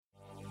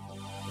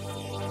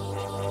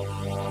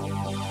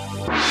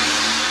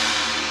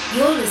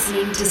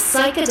listening to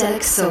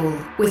Psychedelic Soul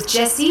with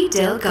Jesse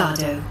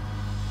Delgado.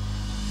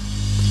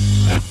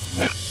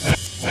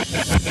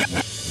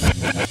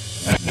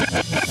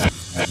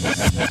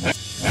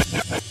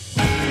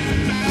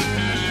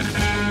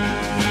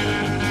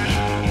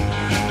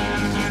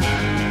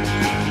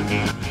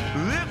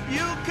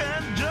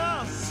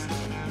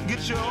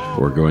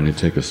 We're going to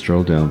take a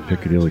stroll down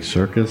Piccadilly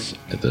Circus,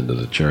 and then to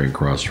the Charing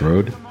Cross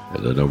Road,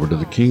 and then over to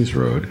the King's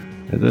Road,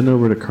 and then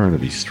over to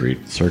Carnaby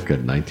Street, circa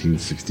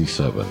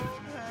 1967.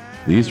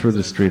 These were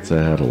the streets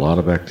that had a lot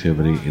of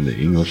activity in the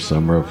English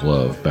Summer of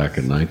Love back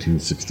in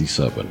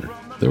 1967.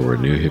 There were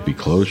new hippie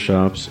clothes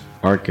shops,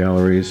 art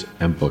galleries,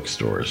 and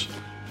bookstores,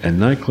 and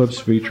nightclubs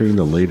featuring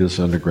the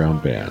latest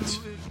underground bands.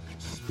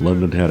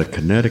 London had a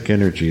kinetic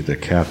energy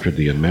that captured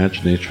the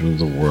imagination of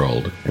the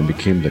world and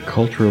became the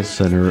cultural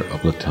center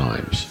of the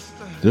times.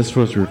 This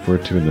was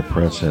referred to in the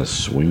press as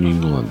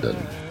Swinging London.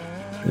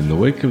 In the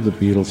wake of the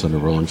Beatles and the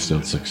Rolling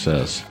Stones'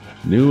 success,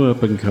 new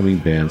up-and-coming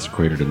bands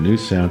created a new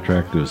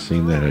soundtrack to a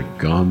scene that had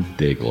gone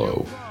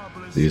day-glow.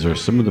 These are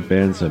some of the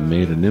bands that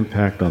made an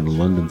impact on the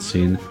London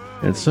scene,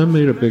 and some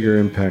made a bigger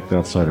impact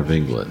outside of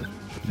England.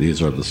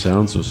 These are the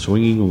sounds of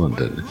Swinging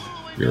London.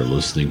 You're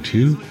listening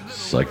to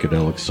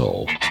Psychedelic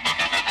Soul.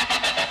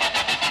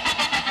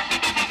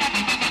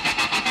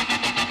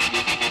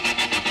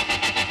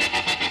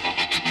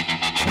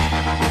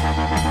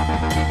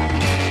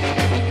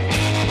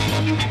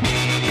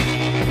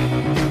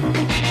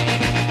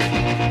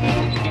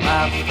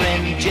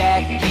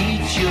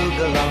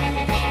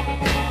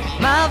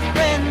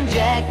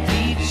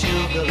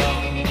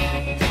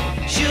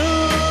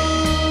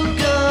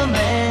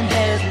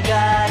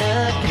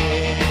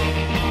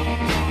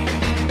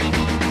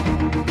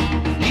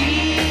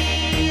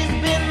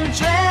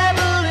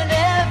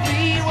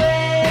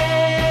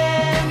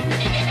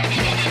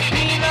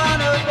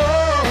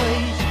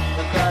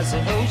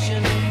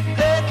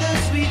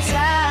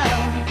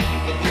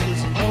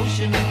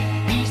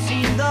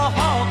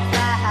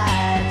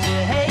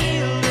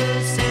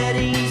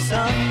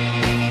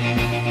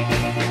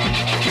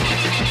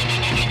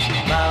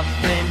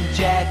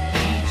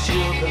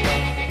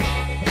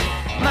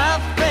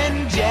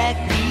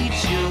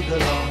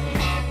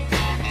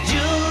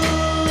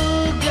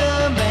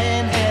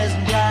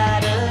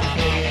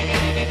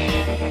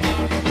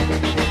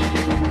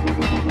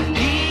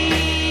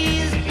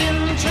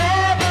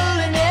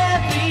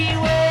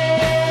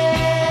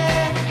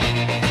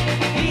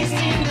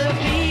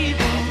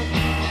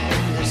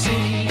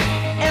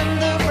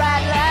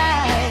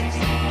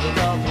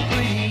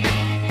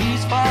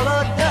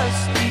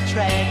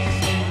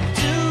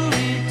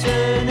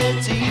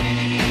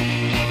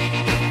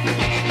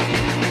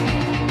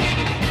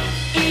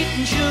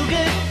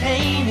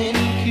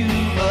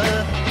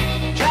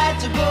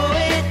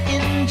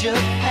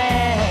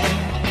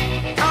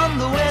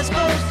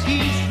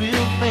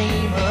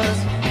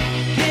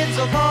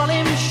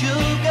 Traveling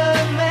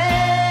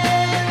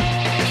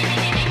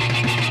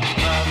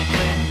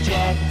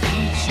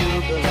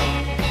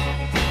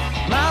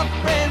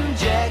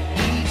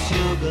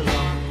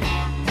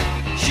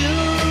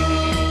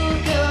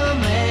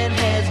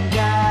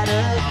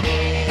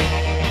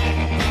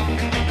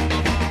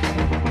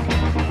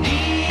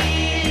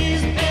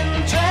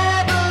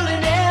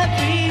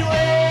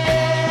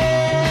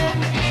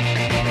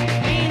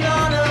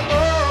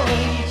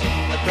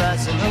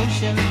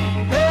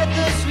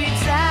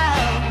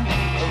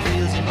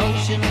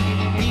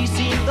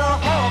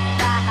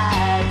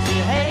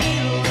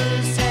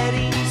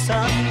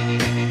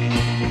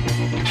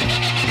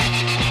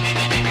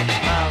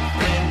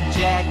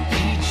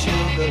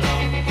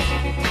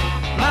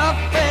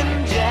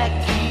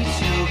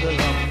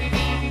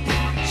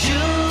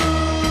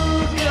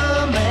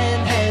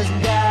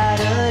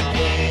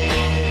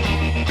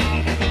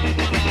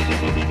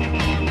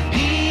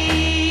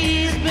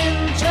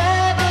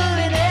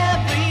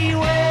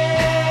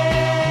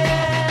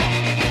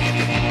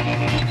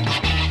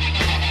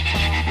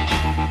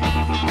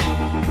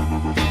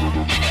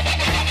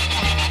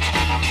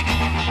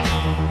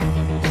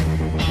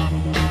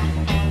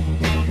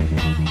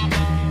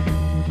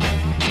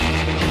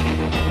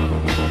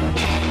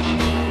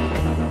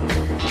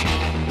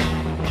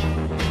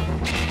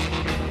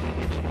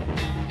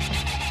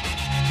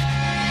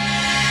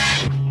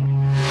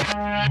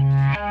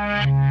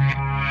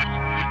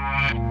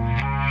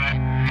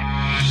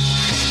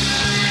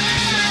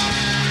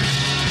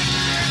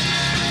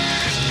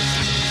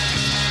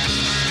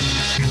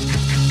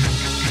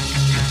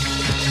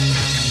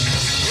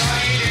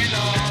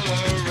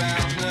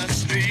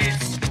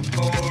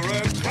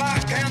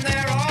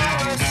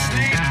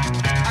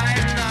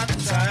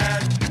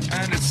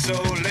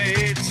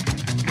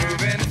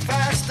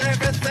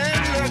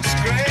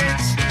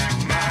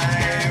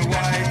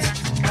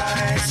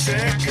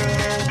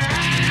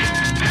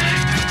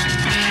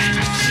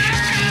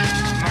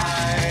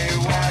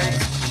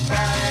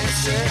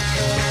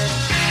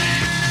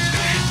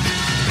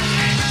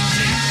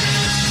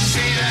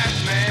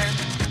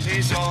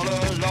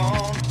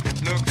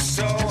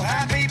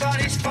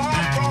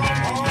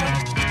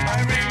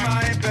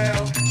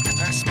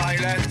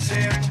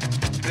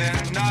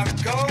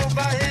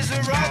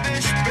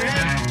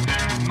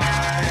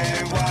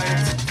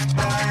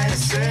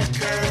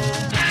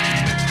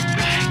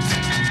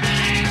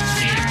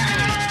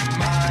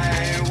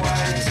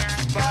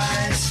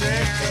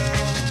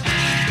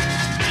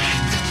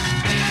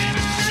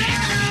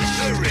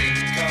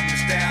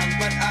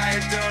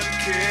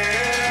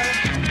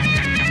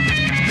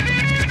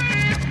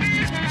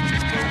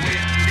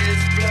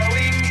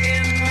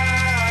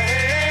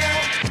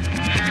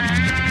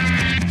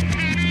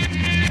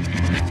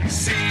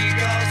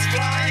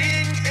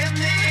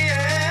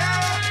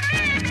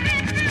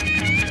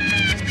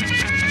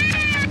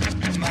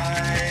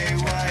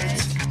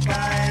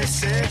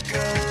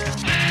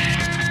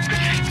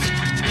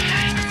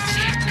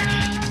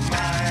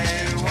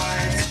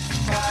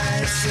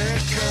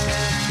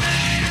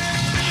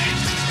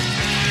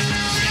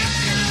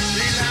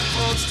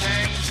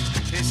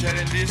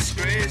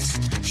disgrace.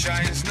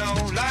 Shines no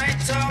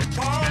light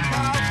upon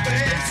my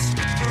face.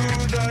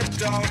 Through the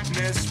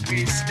darkness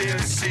we still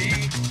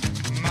see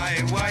my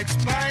white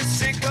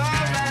bicycle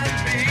and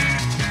me.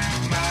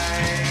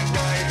 My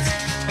white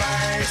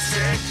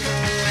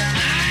bicycle.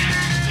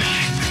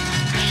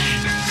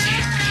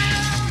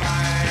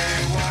 My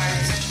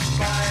white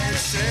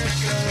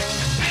bicycle.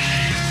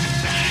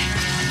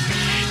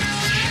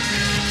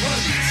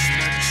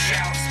 Policeman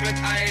shouts, but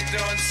I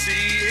don't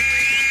see it.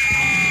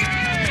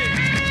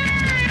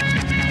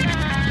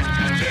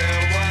 The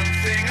one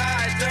thing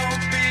I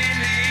don't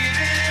believe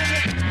in.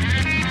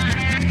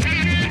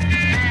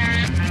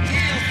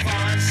 He'll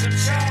find some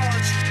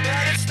charge,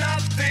 but it's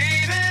not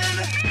thieving.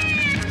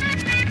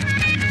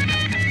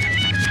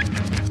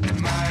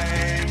 My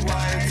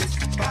white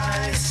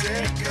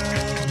bicycle.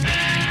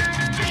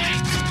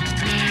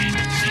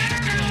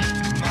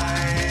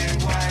 My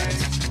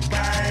white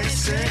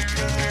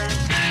bicycle.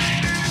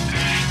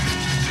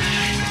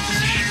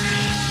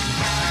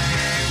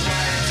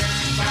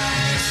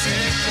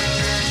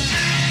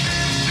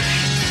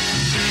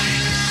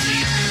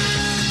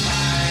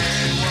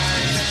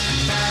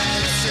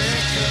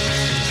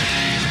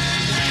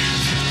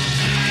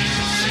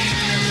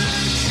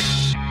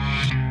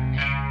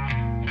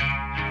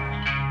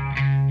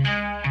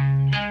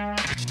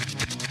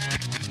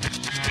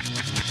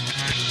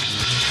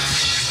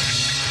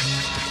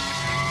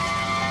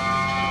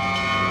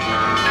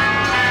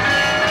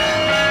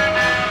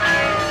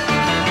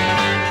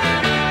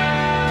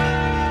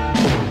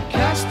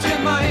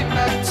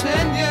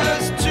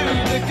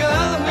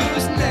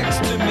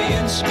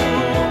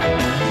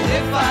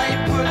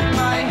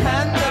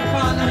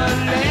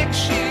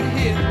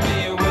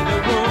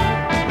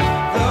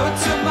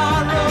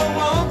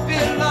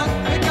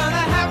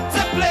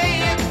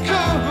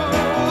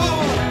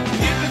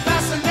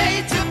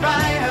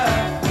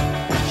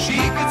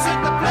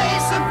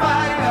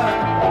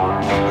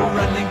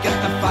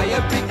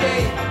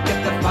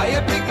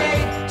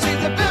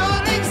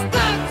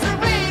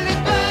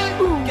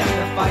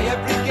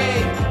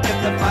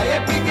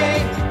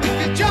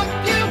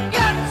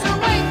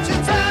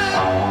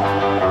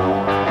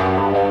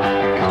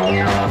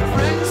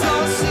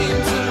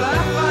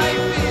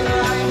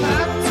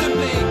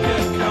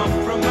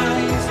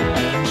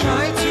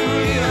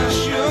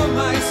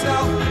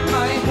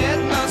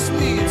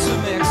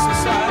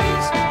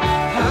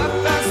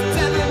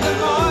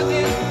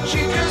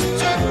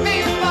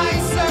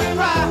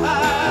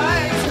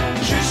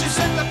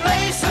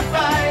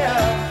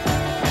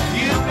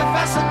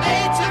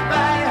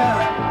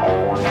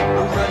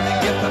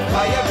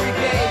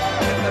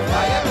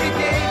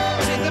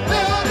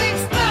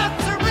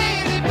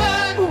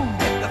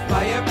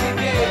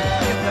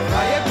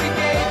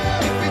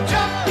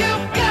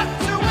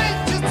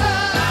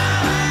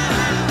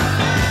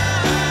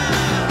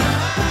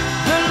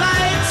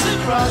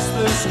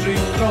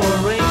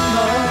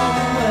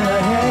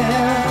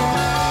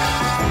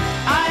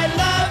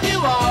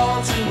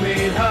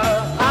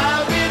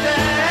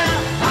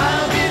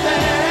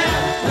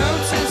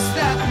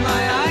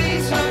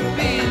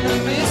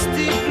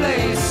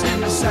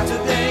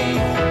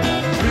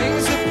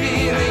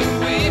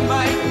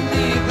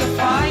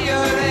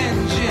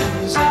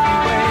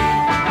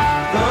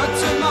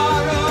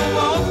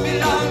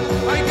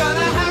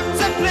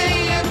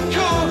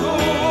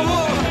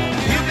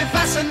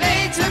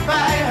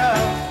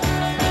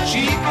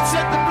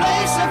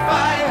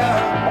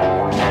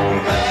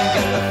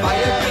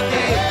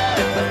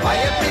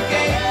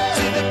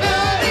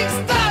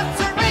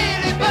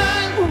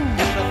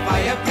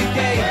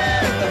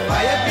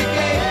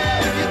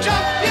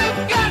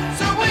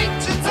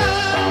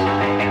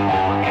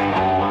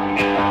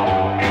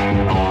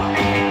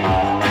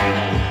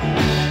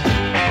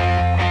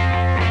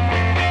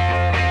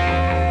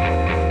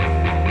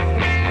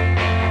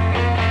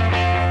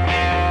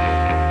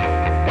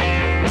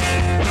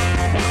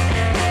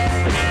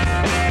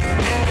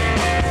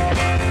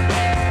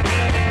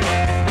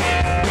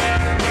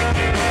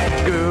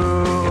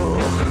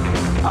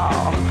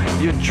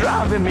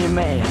 Driving me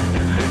mad,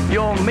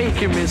 you're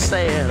making me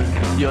sad,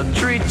 you're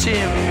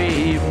treating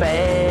me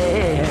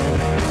bad.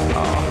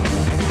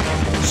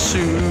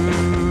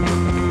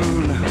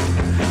 Soon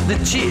the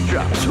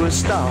teardrops will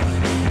start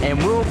and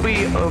we'll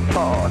be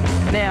apart.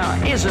 Now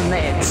isn't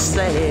that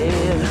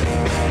sad?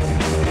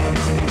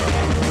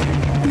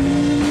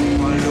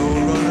 My low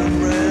running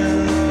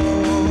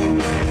round,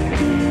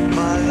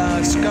 my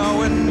life's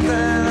going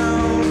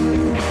down,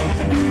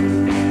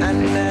 and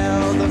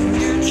now the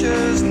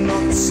future's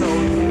not so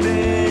dim.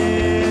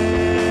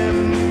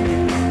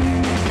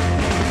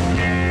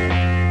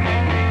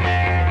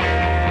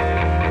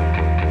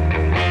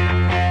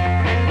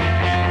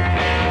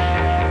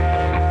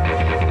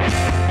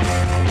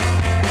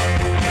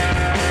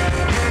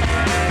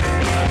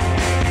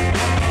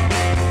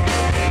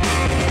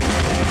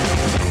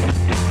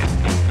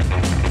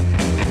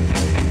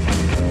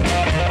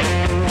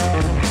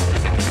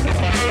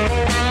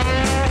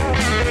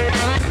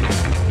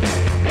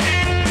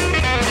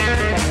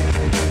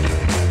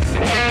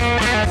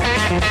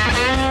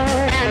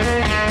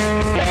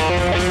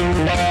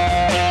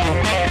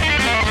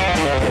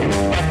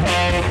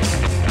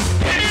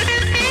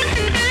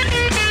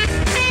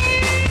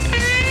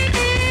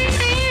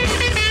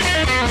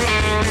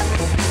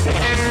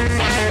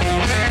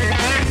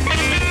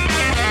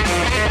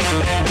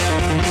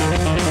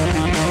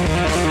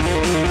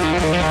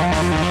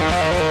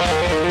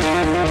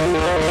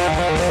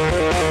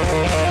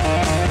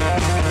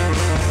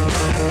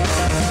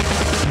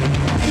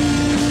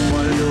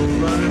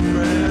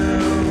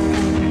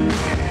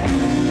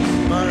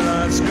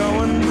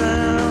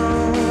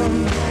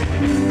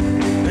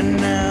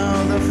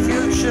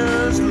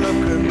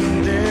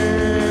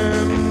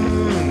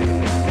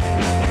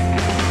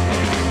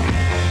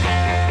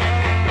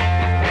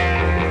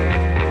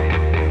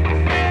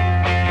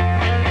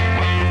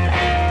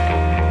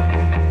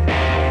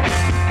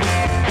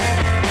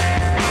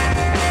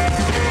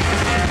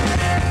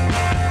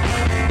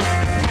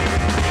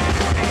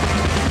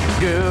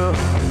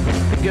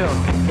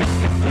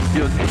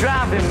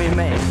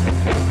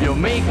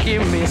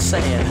 making me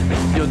sad.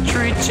 You're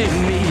treating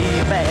me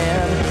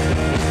bad.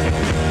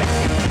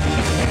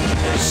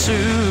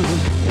 Soon,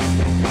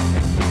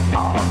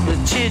 all the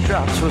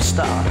teardrops will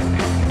start,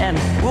 and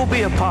we'll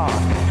be apart.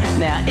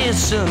 Now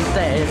isn't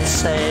that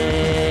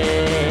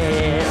sad?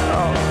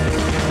 Oh.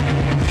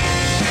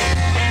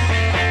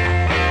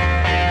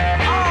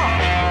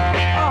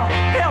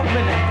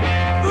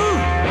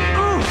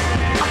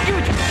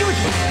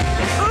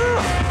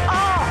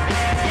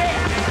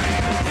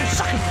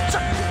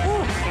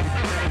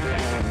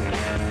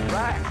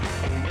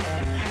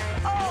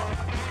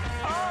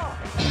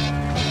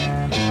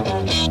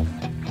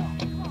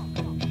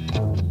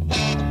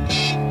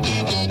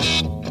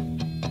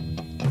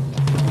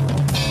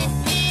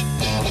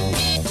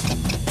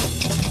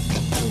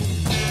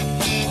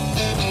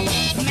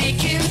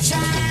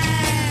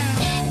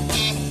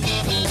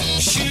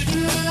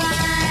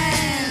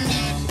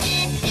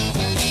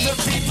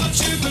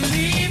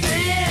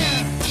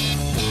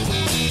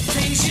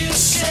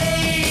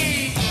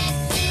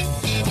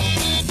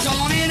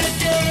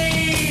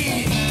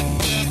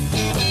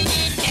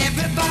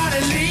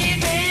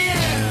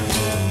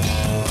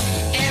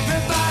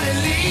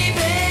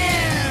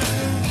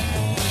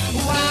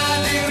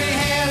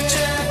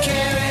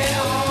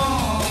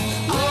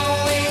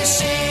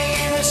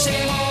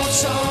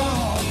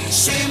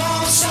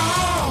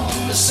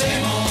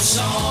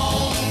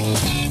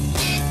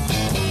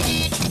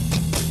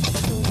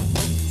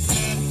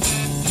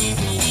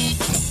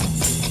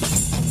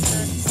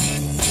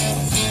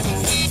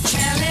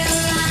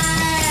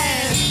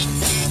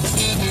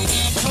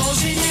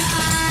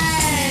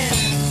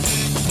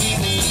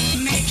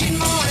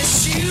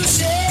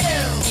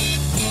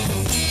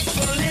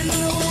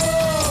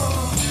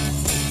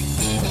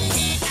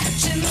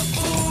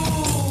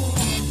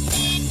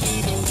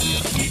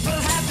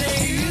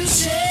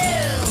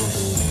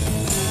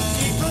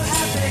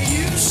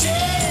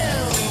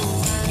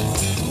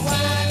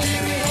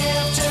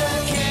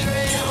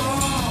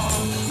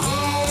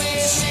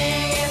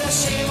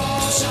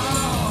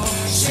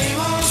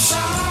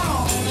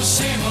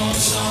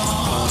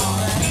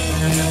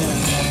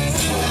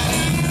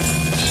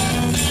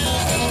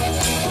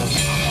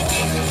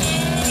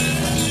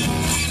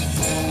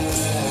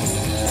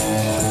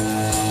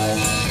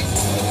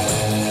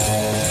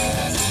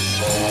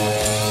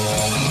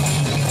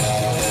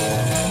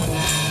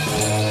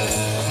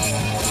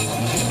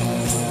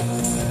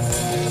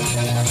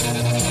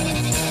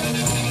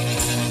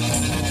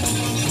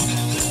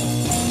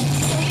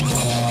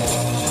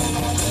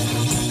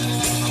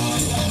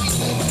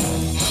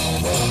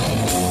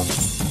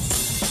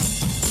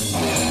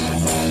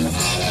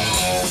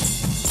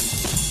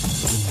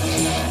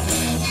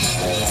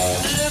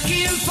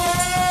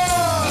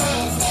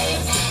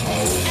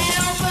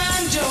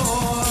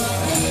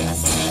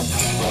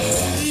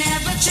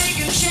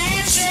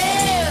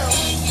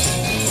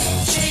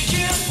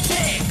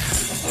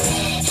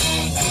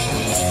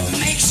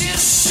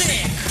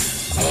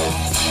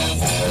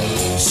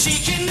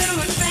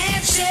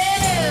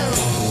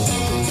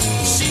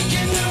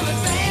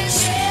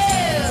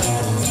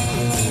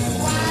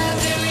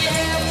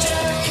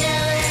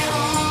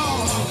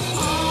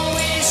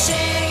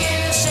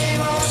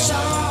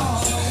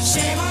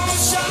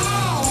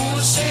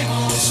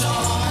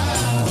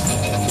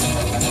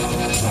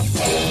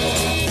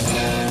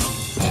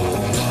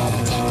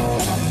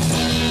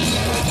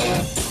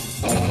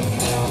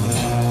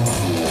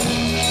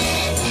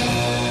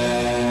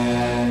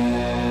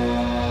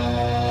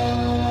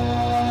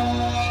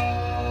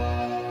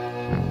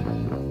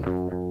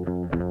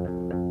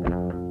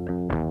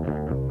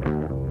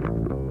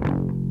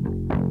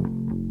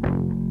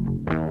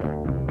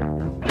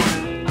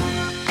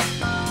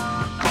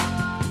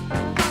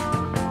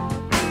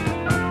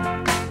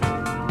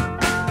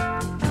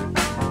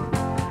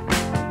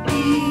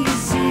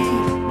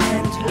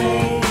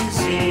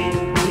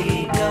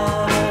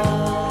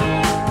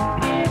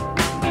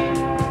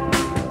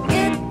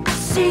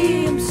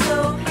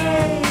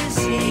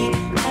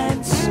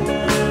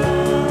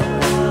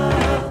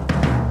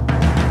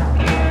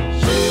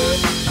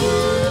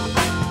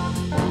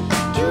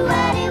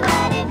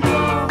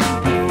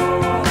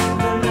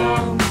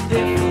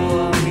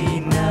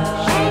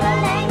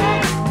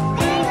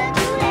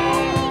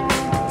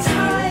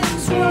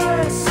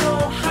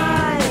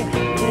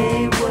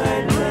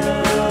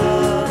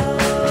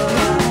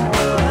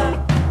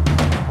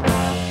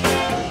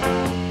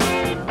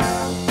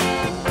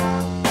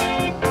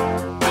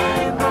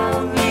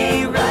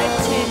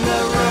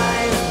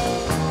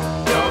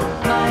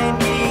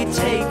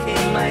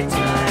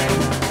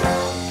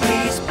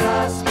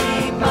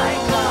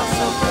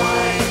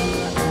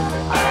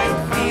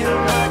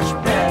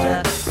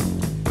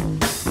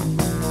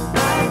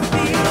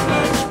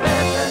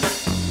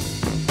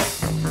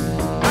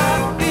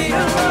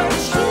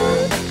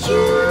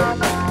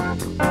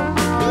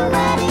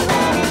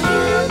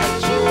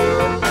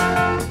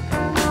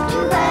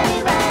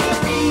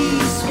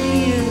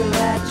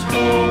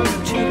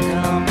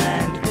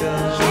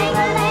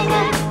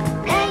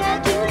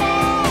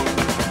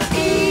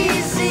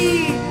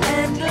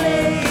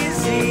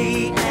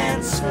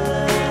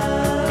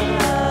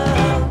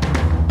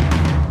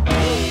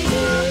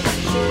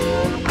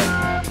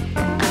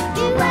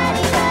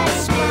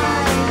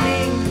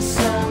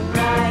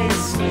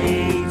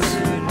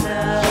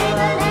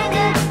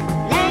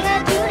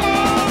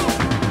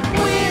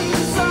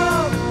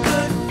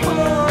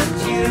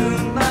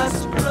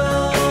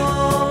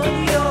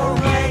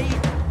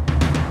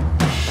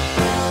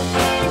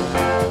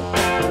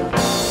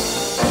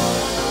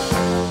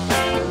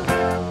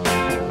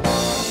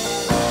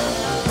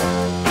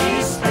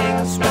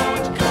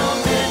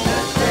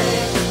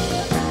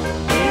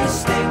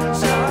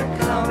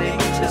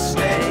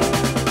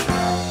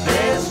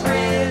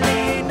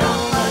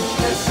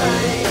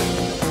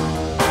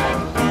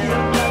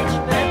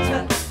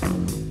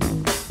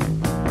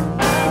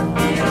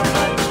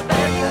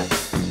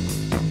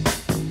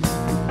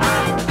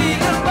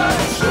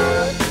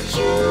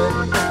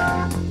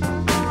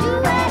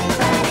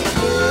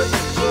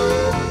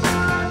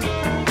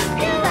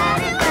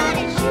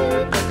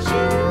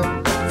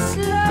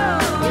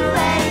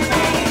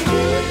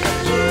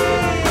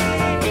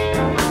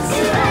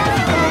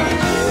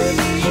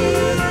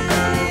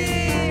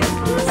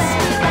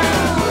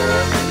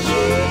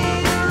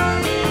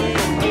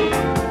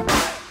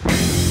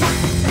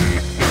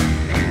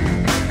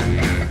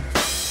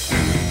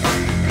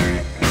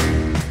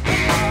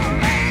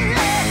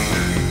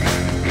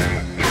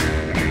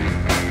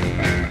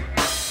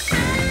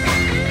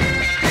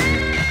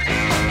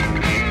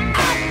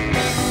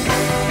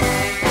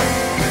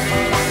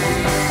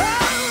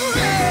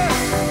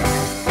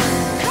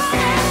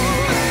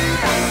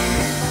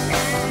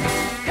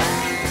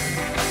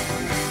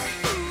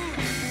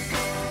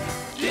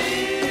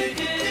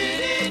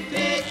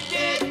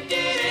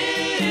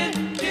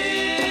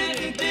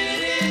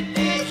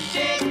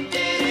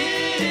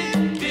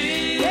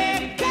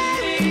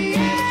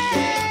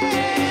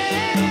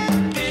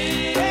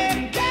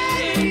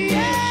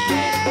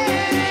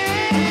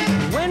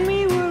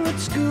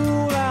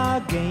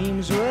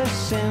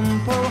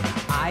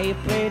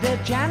 played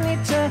a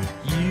janitor,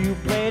 you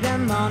played a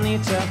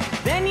monitor,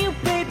 then you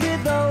played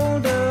with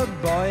older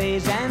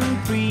boys and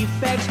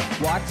prefects.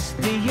 What's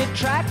the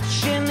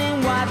attraction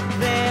in what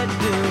they're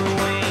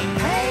doing?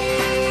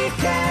 Hey,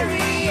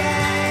 Carrie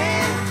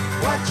Ann,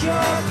 what's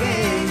your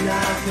game?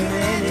 Now can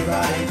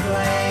anybody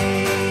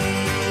play?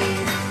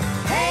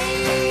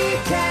 Hey,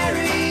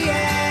 Carrie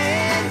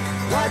Ann,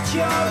 what's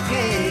your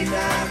game?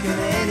 Now can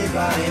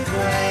anybody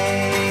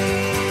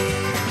play?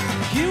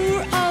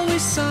 You're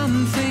always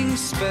something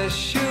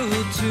special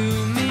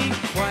to me,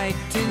 quite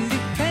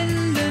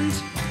independent,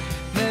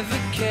 never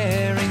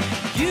caring.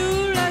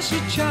 You lost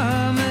your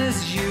charm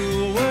as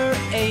you were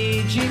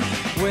aging.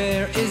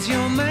 Where is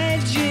your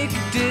magic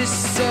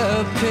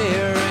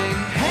disappearing?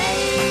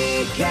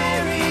 Hey,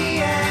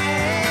 Carrie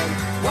Ann,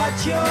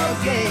 what's your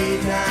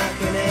game? Now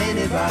can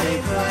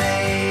anybody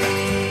play?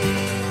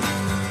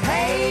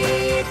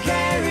 Hey,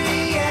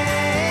 Carrie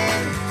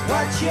Ann,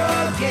 what's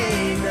your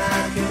game?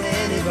 Now can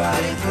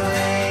anybody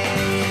play?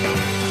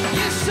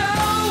 You're so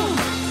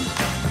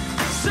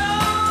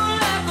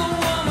like a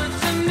woman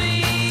to me.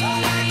 So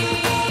like a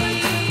woman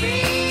to me.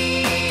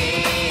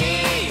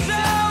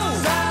 So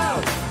like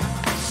a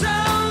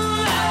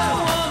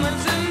woman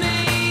to me.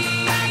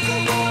 Like a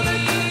woman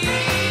to me.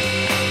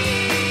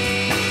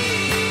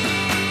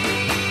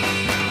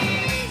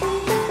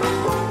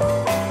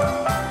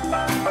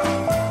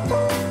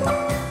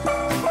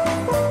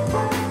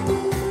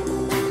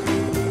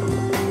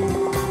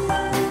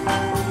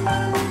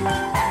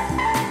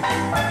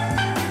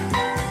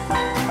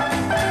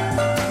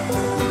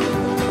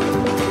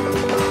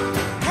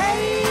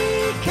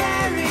 Hey,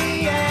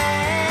 Carrie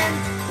Ann,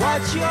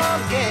 what's your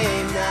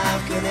game? Now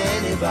can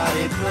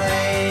anybody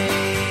play?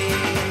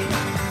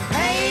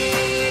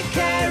 Hey,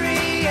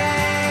 Carrie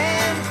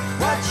Ann,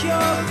 what's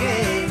your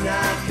game?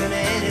 Now can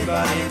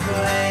anybody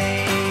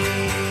play?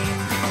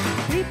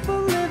 People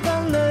live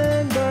and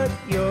learn, but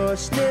you're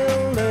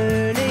still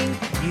learning.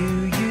 You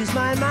use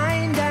my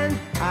mind and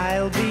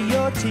I'll be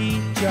your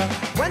teacher.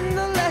 When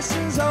the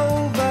lesson's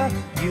over,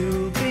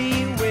 you'll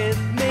be with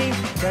me.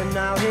 Then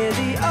I'll hear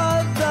the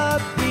other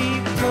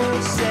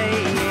people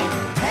saying,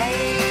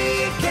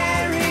 hey,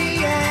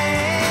 Carrie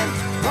Ann,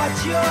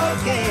 what's your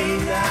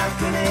game? Now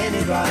can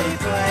anybody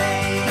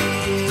play?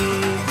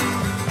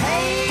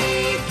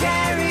 Hey,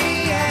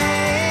 Carrie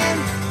Ann,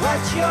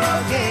 what's your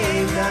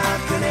game? Now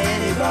can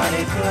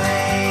anybody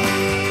play?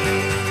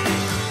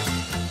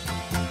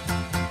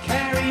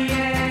 Carrie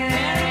Ann.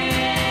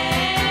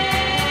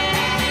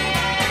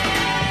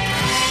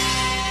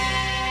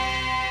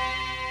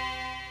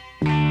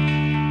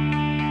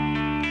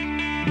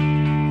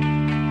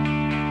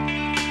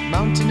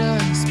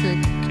 Mountainous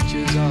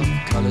pictures of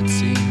colored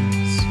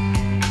scenes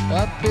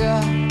appear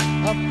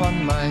upon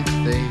my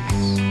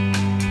face,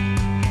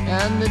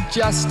 and the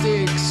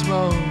majestic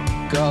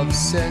smoke of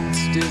scent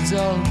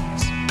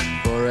dissolves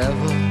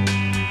forever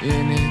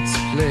in its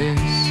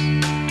place.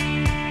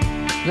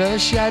 The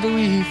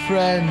shadowy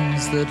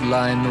friends that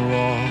line the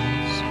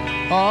walls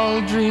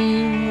all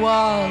dream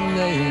while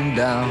laying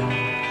down,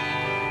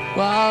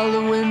 while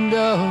the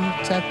window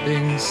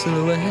tapping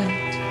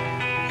silhouette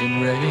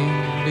in rain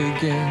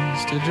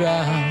begins to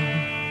drown.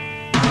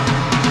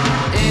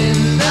 In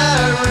the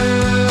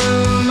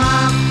room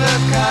of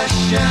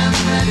percussion,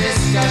 the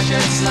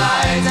discussion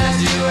slides as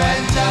you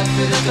enter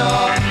through the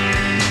door,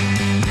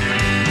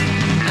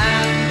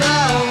 and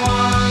the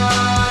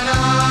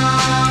one-armed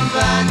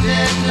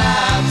bandit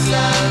laughs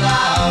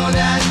aloud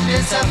and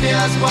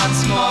disappears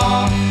once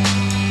more.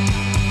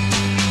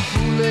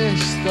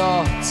 Foolish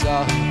thoughts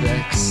of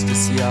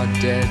ecstasy are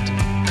dead,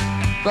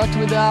 but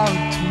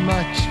without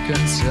much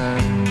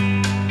concern.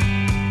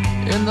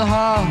 In the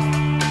heart,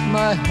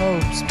 my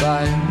hopes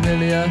by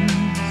millions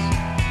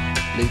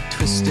lay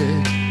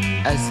twisted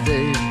as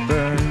they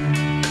burn.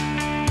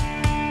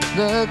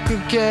 The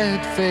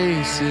crooked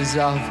faces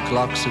of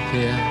clocks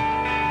appear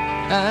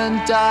and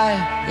die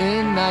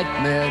in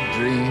nightmare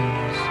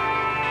dreams,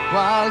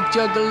 while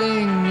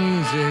juggling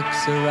music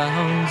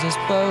surrounds us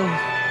both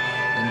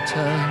and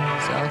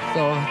turns our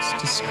thoughts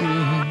to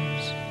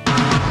screams.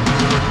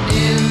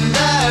 In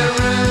the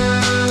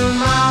room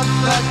of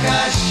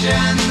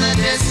percussion, the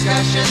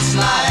discussion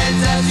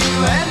slides as you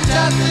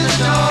enter through the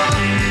door,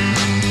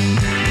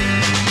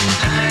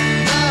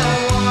 and the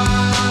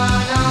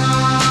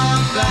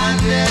one-armed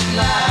bandit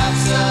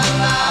laughs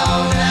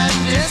aloud and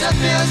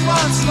disappears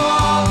once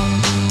more.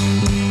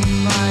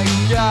 My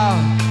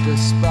God, the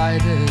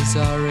spiders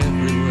are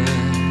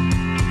everywhere,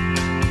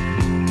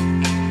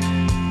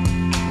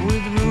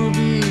 with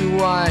ruby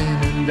wine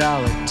and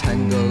our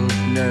tangled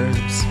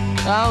nerves,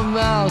 our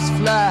mouths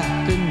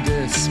flap in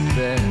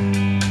despair,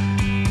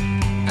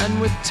 and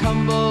with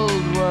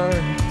tumbled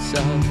words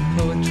of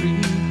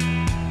poetry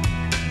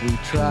we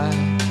try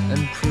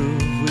and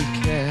prove we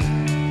care.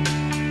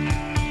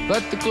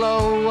 But the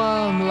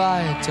glowworm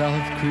light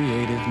of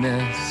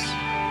creativeness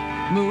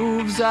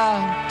moves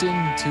out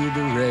into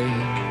the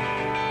rain,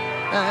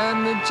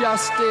 and the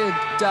joystick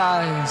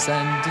dies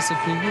and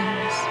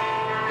disappears,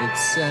 its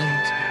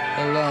scent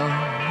alone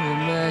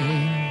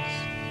remains.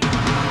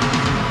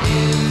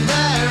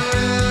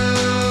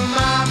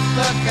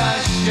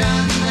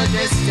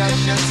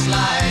 discussion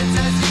slides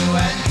as you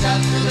enter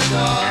through the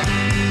door.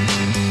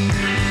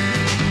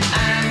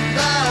 And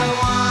the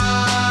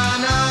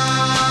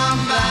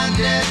one-armed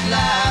bandit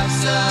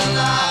laughs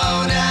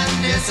aloud and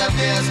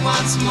disappears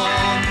once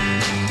more.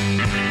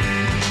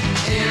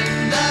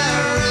 In the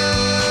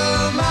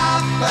room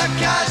of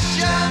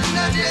percussion,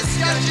 the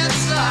discussion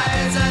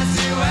slides as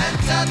you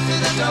enter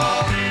through the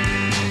door.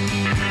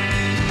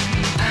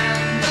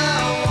 And the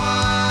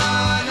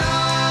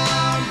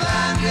one-armed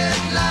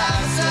bandit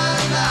laughs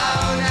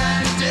aloud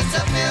and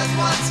disappears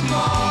once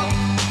more.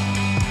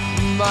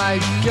 My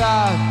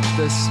God,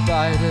 the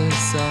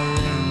spiders are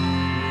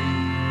everywhere.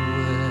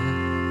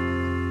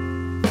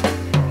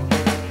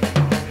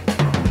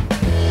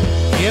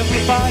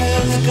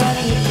 Everybody's got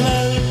any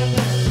clothes,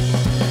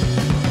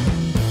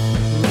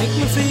 make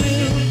me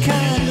feel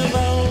kind of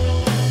old.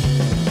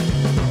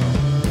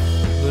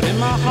 But in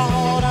my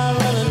heart I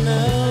really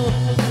know,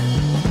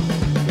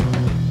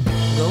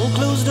 gold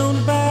clothes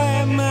don't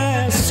buy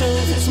my soul.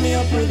 Fix me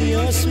up with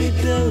your sweet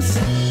dose,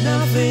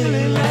 now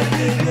feeling like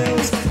a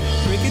ghost.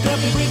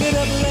 Break it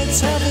up, let's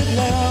have it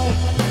now.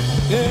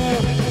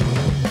 Girl,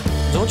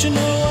 don't you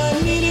know I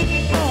need it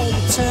all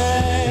the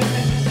time?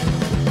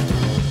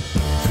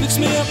 Fix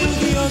me up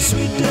with your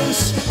sweet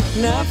dose,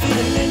 now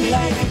feeling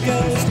like a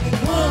ghost.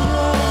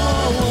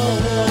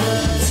 One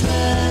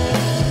time.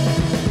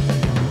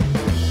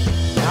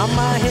 Now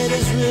my head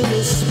is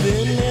really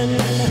spinning.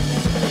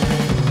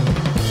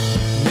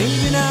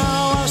 Maybe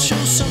now I'll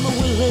show some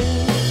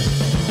willing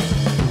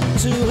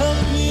to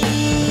help you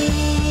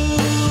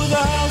with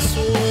the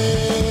housework.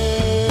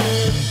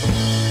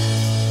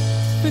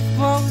 Big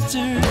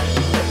Walter,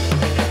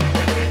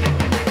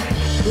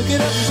 bring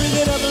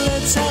it up,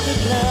 let's have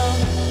it now.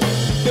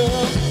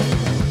 Girl,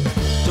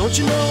 don't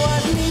you know I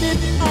need it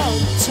all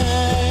the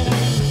time?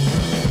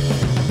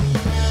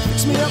 Fix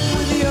me up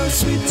with your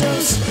sweet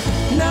dose,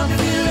 now I'm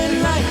feeling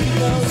like a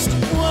ghost.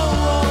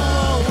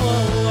 Whoa,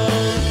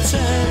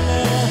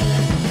 time,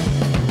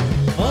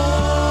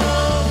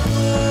 all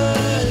the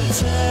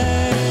time.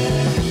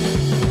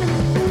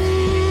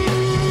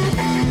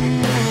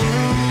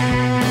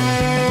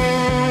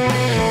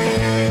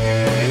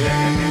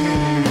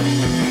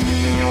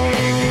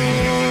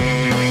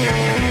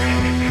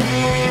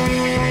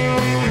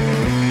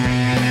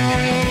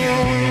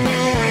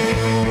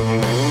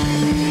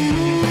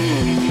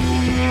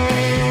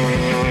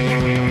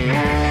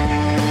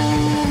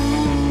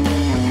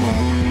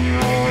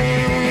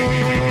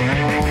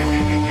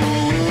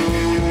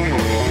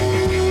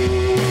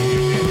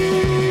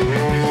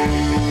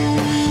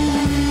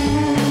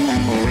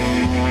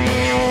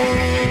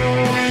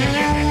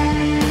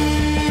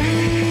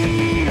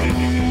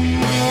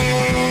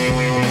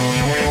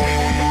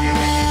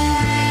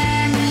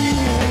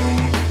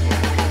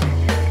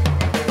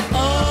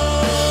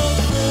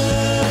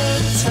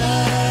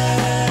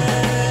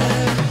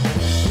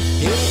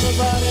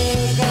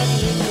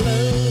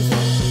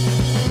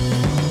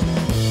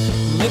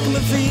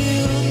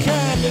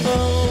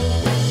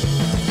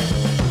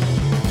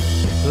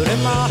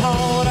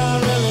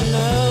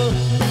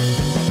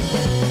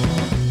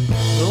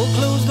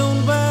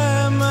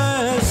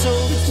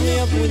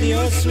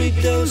 Sweet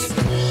dose,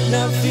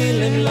 now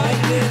feeling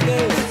like a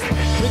ghost.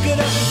 Break it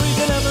up,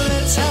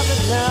 let's have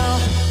it now.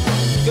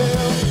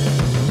 Girl,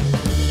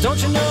 don't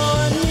you know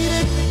I need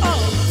it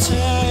all the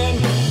time?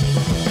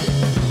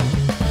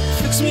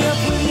 Fix me up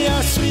with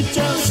your sweet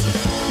dose,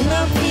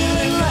 now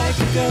feeling like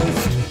a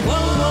ghost. Whoa,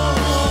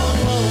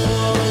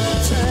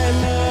 time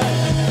now.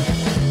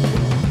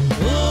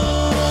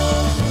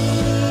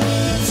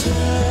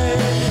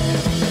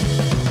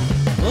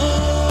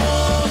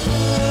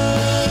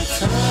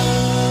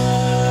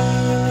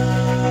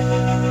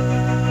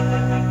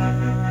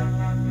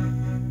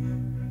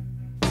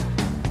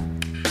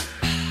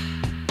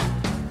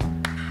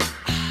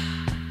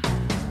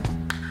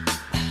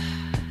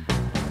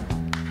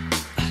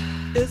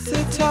 It's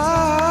the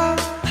time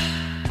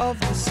of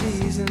the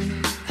season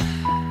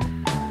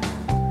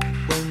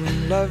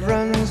when love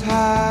runs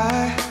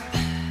high.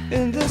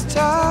 In this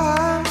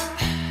time,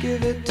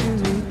 give it to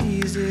me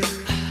easy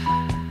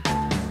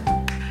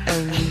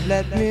and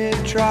let me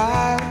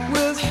try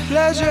with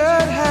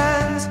pleasured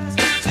hands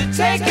to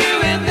take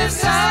you in the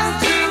sun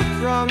to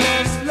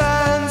promised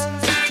lands,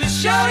 to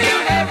show you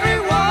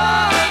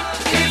everyone.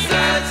 It's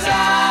the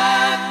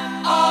time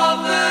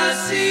of the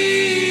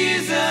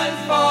season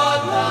for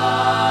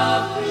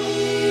love.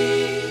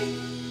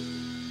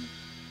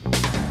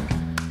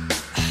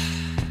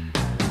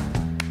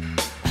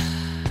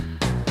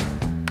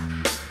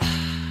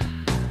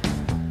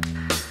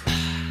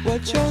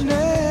 What's your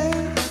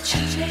name?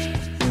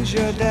 Who's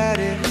your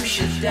daddy?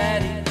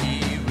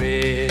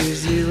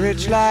 Is he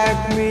rich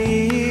like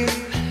me?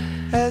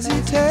 Has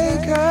he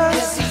take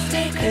us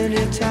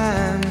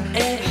anytime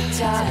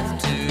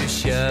to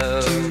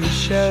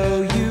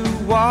show you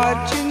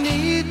what you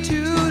need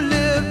to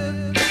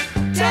live?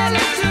 Tell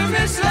it to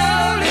me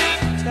slowly.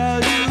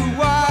 Tell you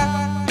why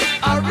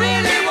I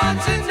really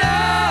want to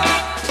know.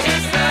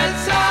 It's the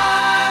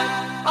time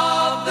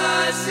of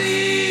the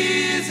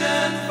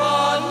season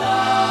for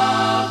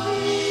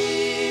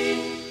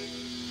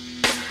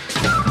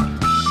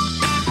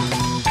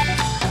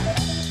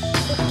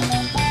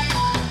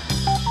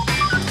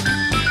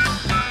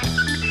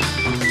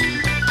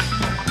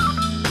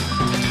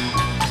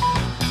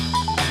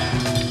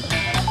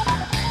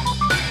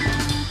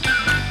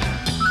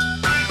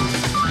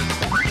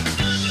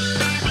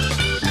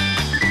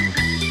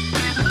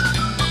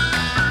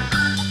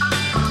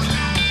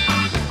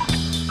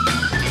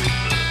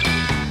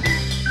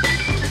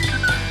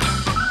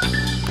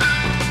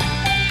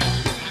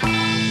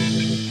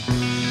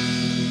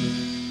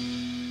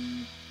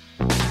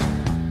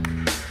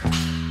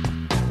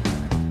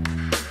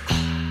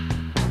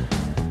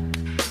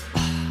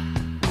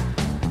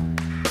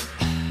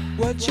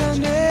What's your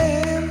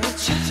name?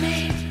 What's your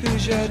name?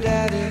 Who's your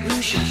daddy?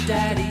 Who's your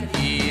daddy?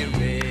 He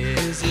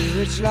Is he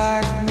rich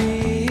like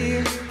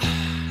me?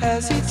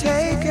 Has he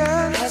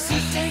taken Has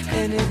he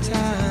taken any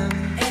time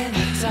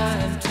any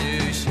time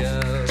to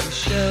show to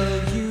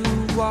show you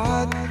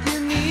what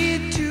you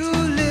need to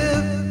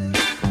live?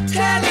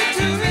 Tell it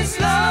to me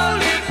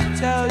slowly.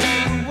 Tell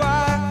you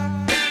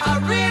why. I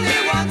really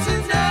want to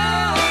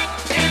know.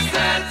 It's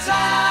the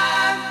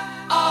time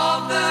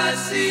of the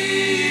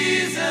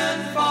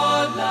season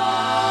for love.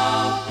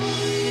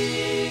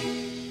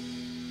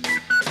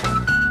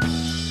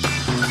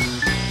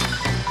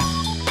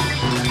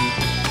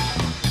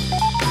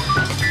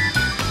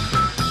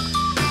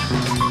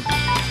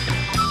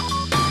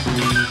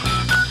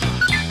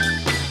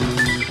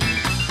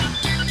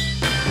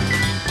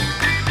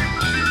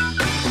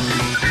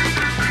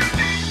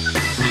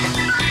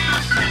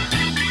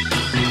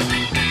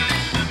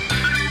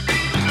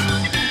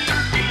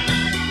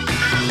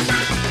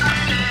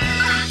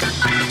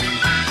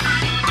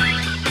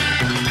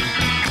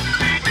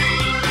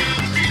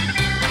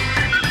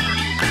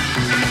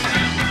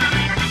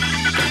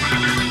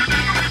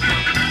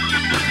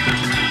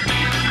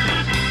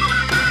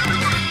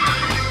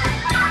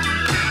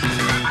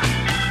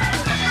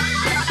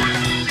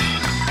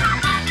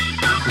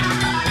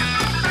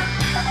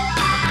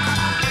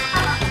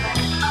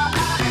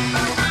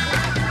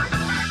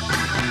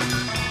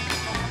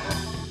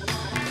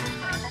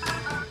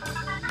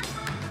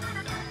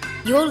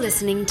 You're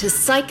listening to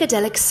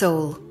Psychedelic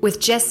Soul with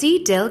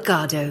Jesse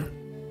Delgado.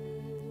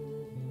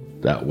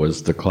 That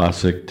was the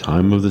classic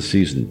Time of the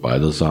Season by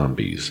the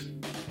Zombies,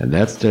 and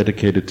that's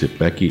dedicated to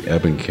Becky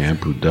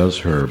Ebenkamp, who does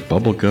her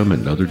Bubblegum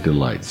and Other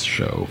Delights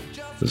show.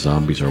 The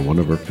Zombies are one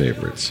of her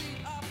favorites.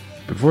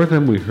 Before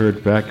them, we heard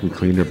Vacuum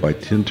Cleaner by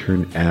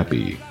Tintern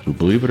Abbey, who,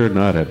 believe it or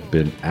not, have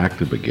been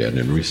active again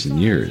in recent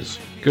years.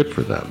 Good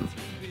for them.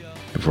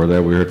 Before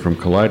that, we heard from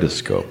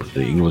Kaleidoscope,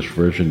 the English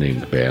version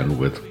named band,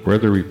 with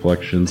Further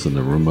Reflections in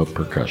the Room of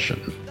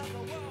Percussion.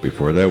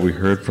 Before that, we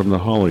heard from the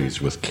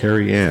Hollies with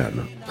Carrie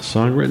Ann, a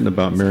song written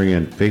about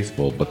Marianne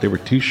Faithfull, but they were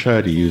too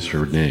shy to use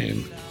her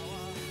name.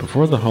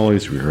 Before the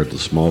Hollies, we heard the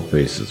Small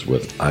Faces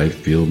with I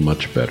Feel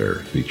Much Better,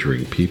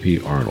 featuring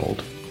P.P.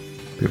 Arnold.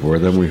 Before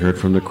them, we heard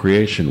from The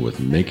Creation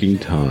with Making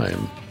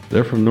Time.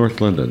 They're from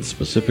North London,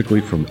 specifically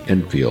from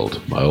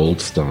Enfield, my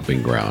old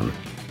stomping ground.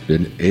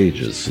 Been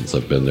ages since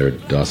I've been there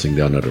dossing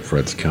down at a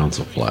friend's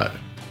council flat.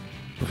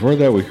 Before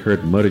that, we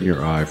heard Mud in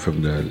Your Eye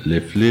from the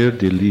Les Fleurs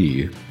de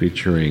Lis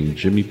featuring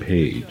Jimmy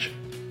Page.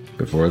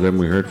 Before them,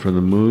 we heard from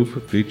The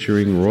Move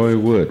featuring Roy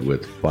Wood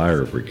with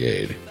Fire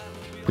Brigade.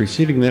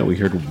 Preceding that, we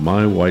heard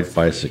My White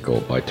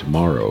Bicycle by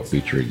Tomorrow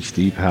featuring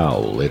Steve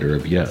Howell, later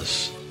of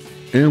Yes.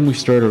 And we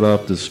started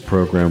off this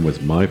program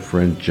with My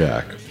Friend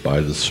Jack by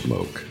The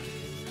Smoke.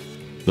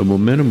 The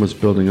momentum was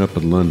building up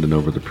in London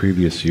over the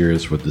previous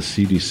years with the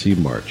CDC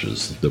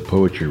marches, the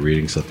poetry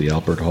readings at the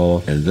Albert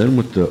Hall, and then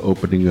with the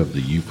opening of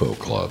the UFO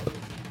Club.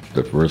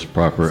 The first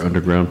proper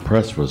underground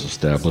press was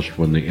established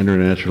when the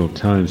International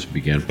Times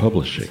began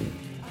publishing.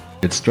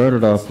 It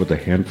started off with a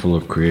handful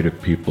of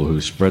creative people who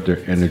spread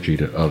their energy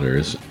to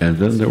others, and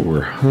then there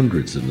were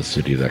hundreds in the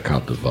city that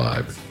caught the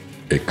vibe.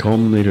 It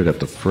culminated at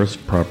the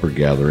first proper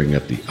gathering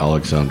at the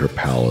Alexandra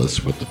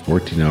Palace with the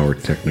 14-hour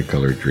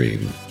Technicolor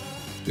Dream.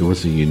 It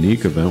was a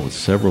unique event with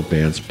several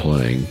bands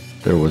playing.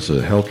 There was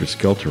a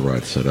helter-skelter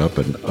ride set up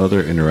and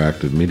other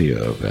interactive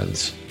media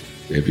events.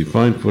 If you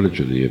find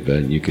footage of the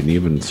event, you can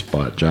even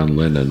spot John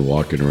Lennon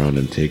walking around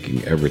and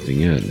taking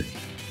everything in.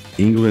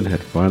 England had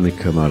finally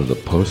come out of the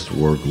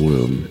post-war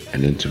gloom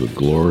and into a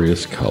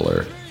glorious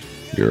color.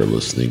 You're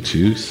listening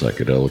to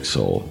Psychedelic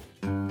Soul.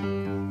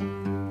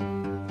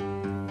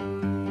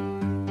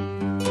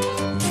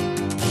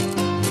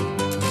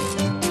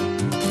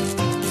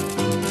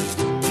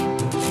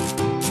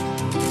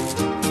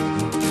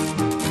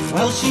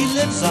 Well, she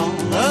lives all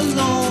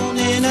alone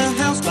in a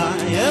house by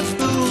a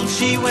pool.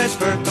 She wears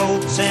fur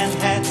coats and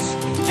hats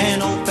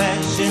and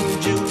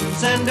old-fashioned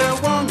jewels, and her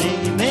one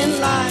aim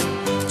in life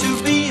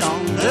to be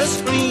on the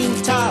screen,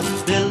 top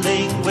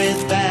billing with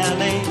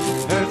ballet,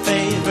 her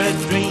favorite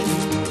dream.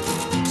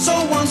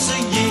 So once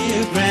a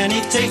year, Granny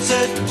takes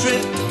a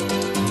trip,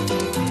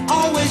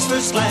 always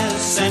first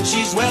class, and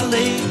she's well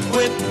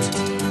equipped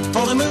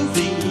for the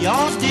movie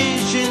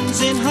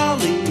auditions in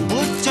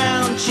Hollywood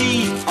town.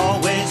 She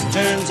always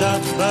turns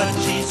up, but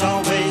she's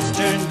always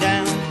turned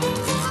down.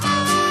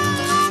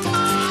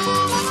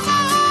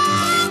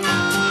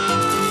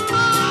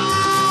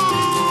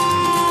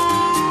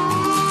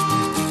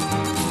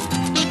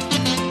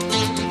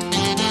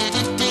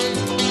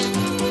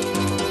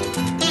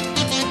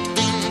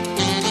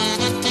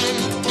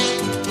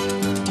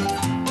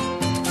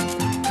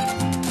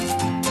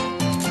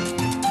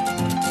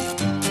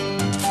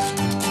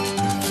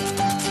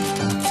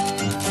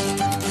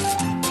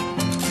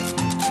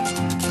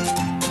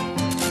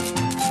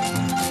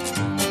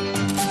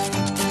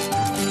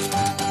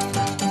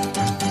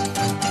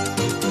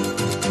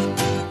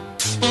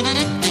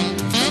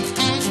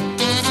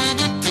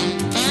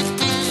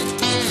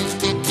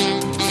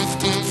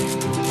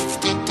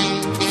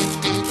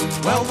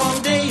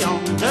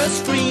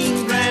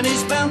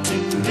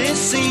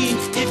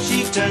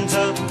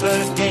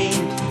 again.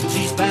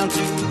 She's bound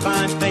to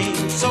find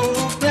fame. So,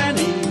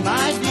 Granny,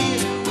 my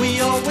dear, we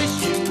all wish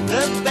you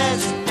the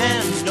best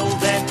and know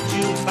that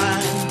you'll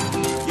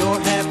find your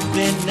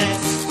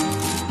happiness.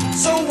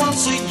 So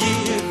once a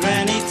year,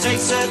 Granny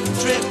takes a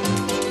trip,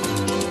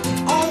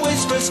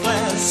 always first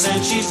class,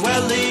 and she's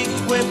well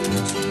equipped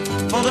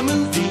for the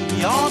movie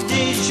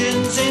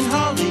auditions in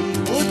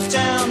Hollywood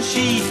town.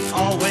 She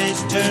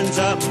always turns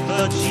up,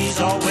 but she's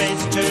always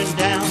turned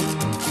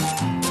down.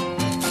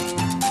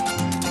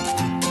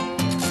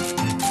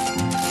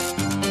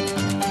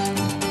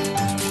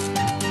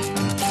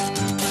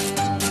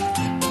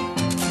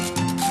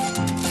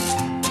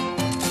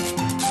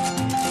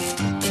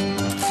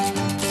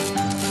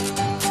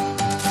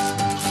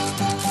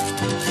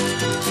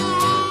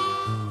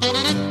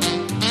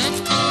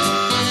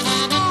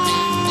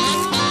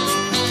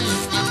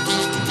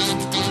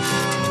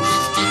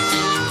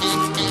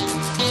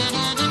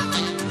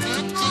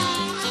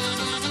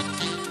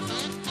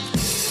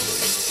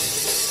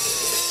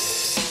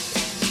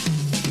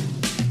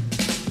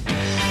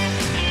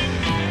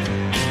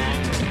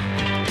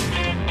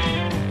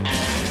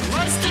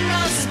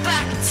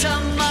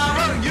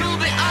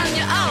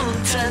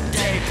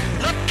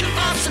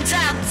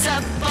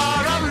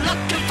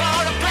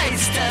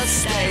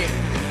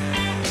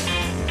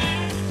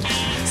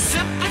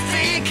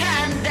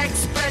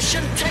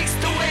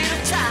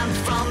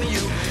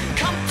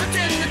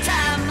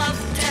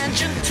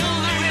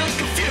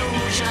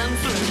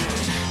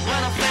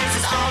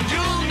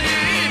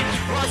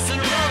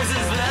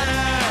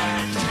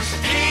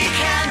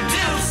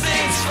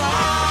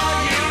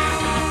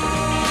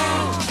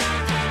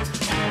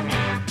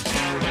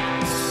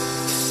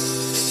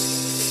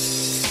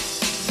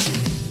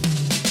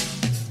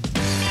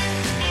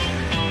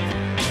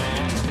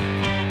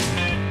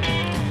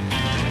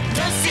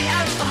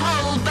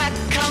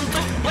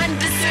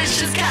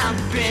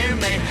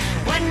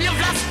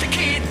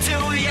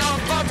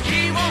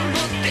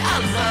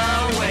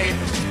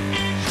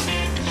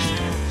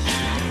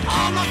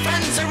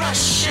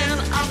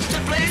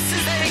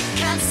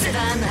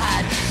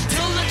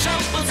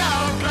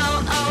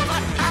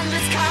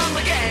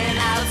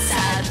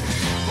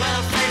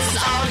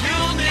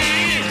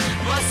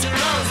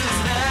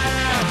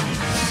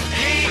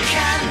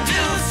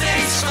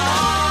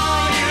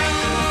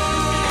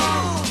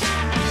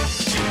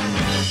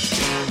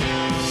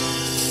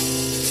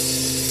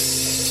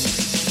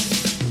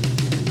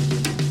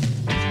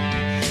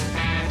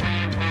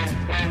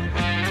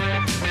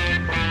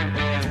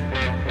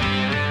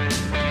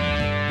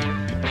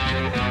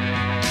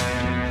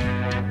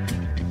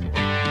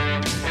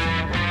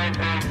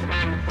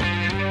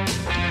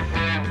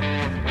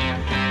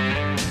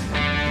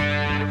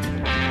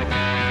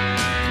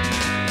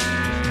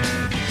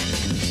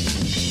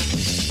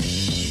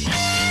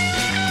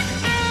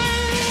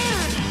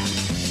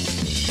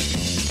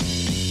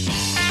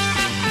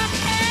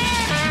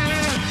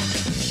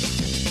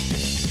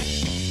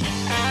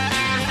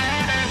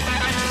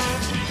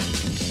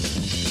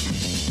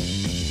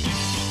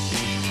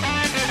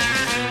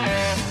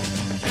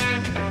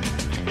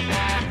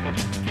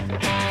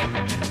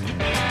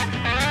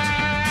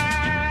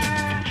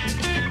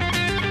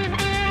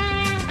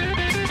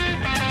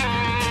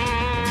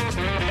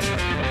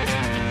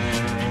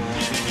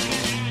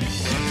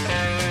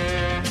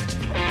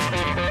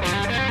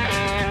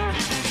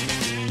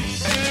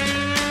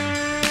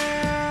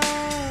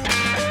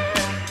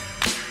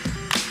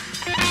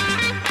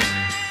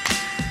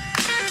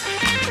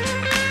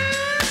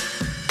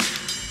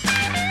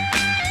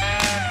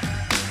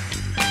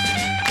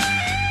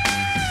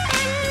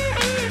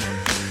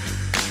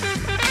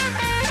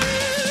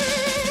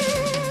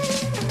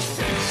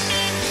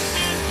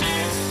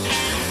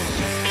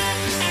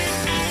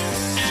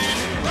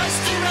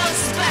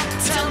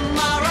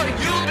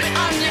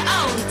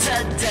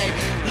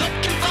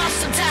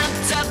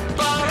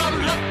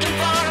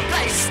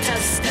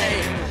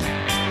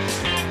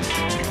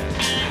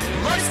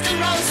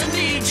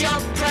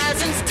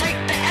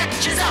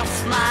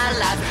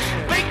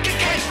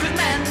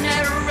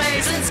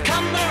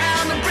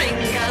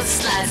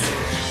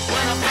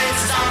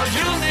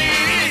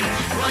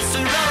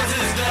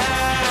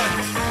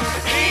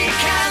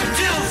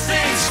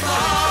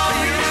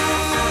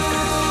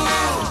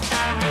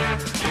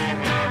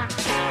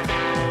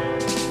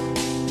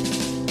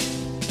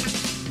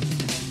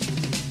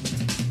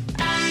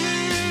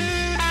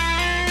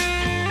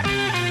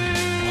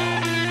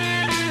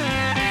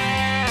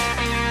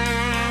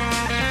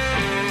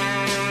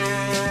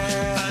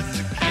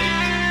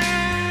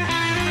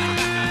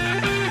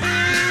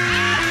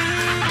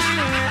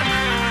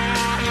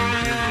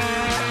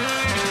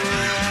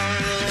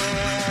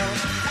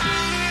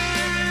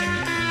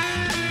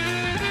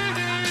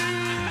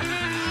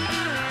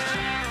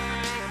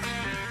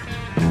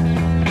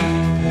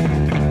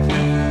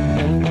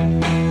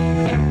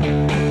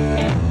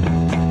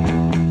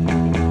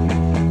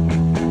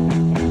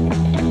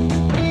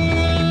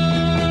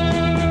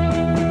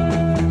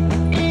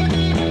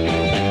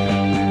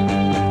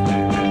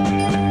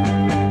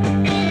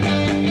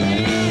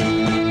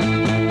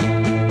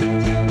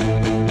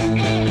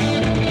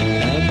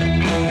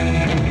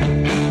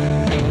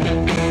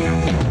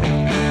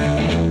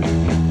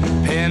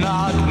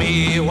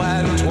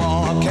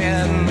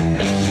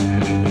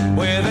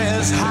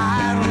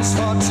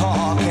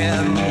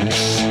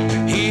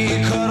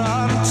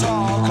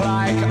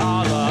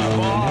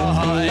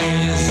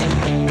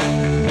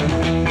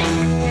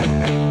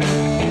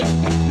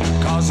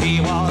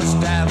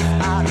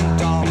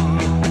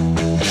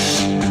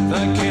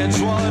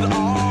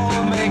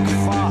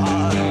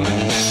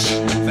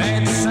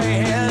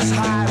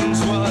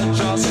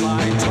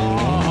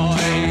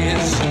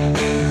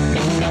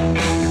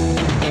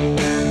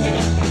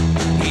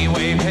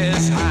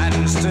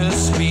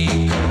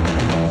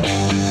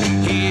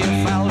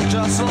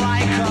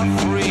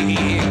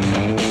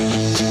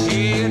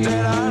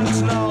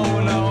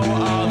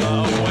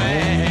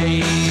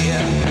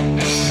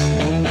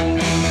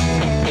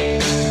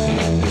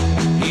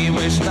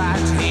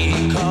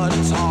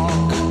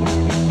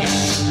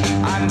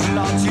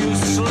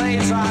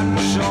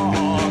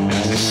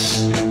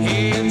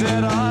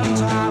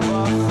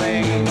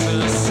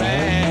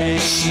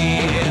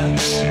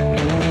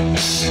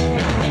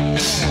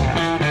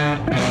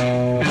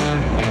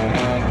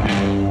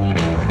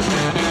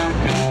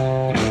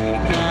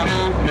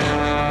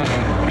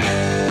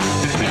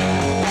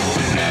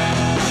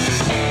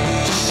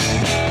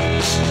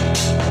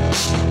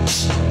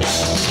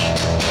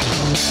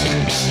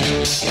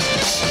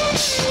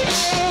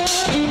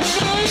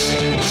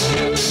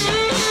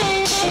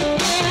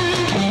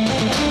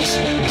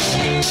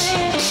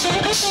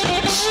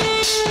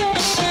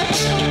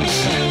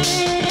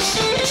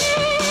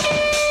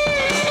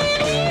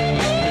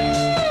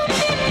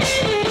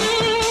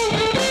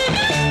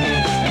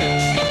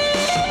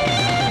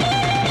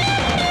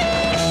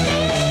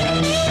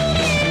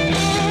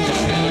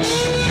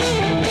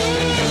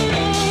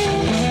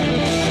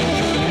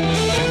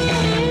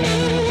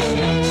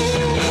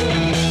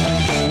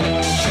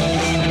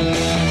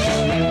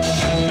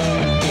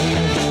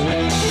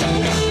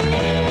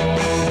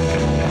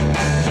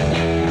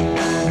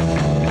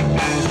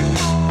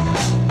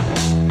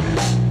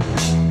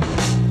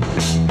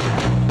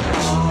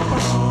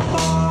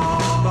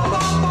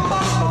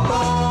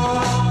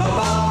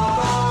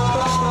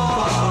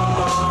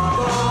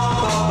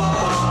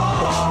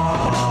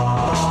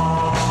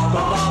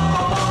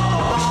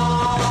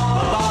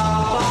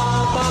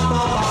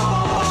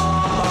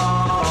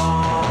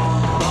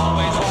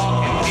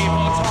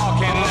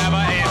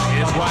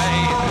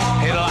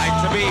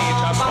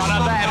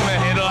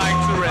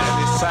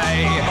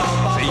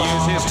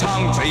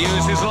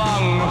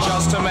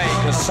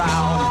 the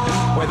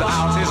sound.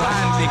 Without his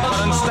hands he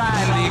couldn't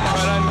stand, he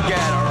couldn't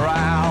get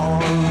around.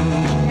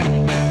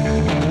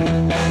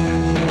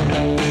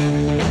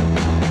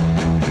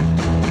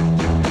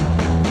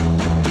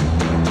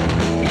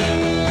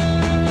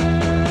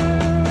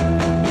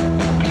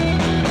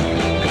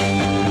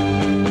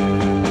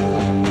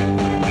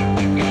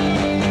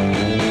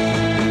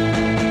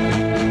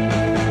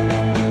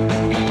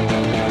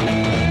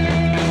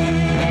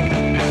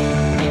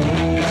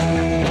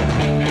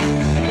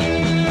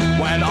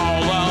 When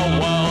all the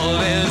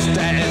world is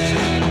dead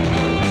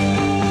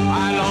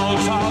and all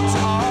thoughts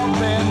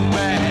up in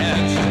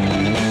bed,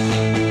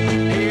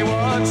 he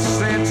would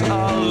sit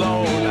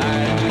alone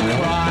and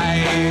cry,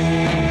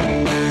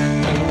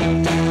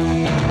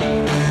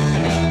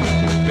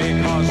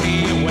 because he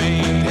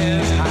waved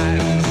his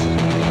hands,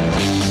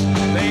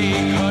 they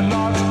could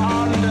not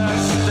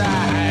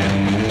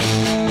understand,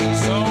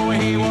 so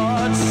he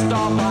would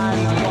stop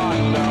and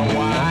wonder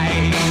why.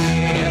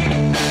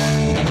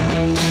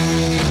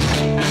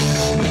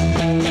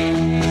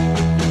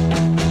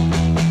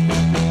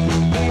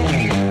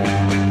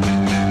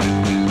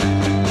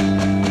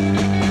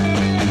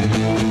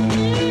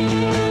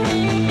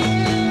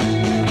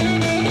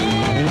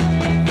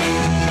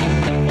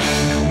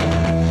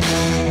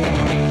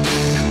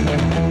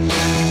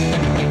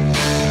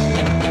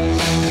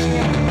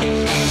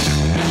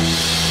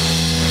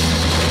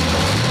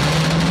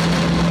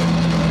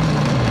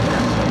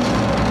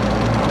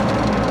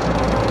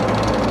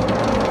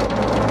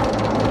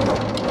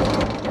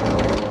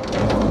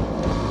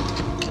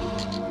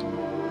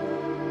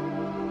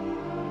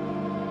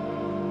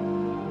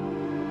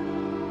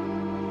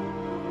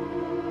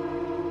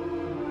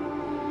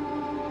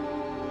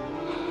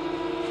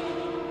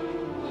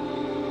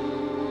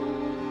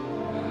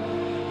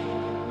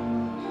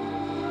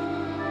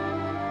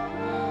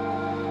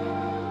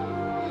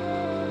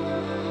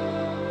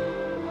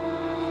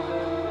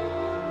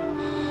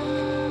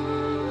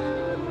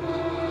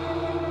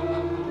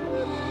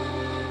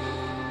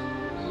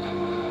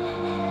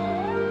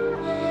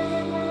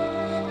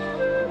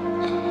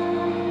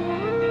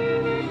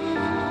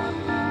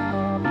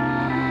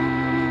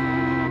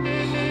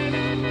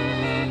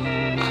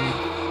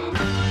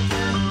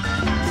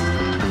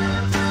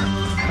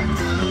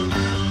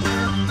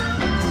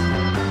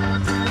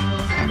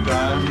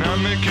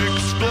 Dynamic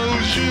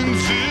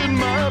explosions in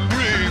my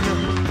brain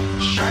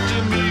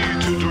shatter me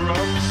to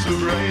drops of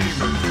rain,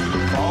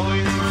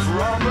 falling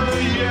from a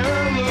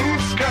yellow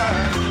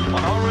sky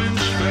on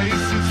orange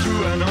faces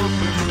through an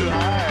opened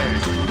eye.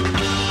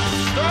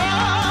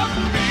 Stop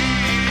me,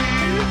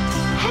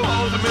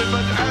 hold me,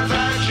 but as I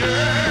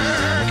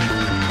jerk.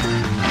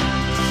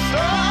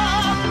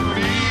 Stop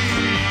me,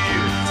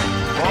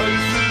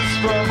 voices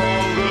from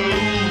all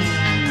those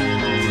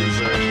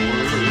at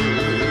work.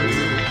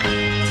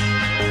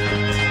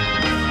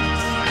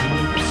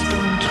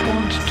 Don't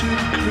want to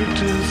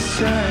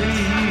criticize,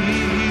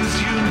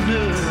 you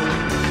know.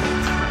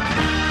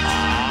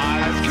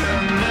 I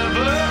can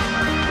never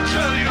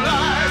tell you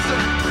lies.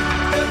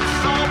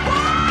 It's all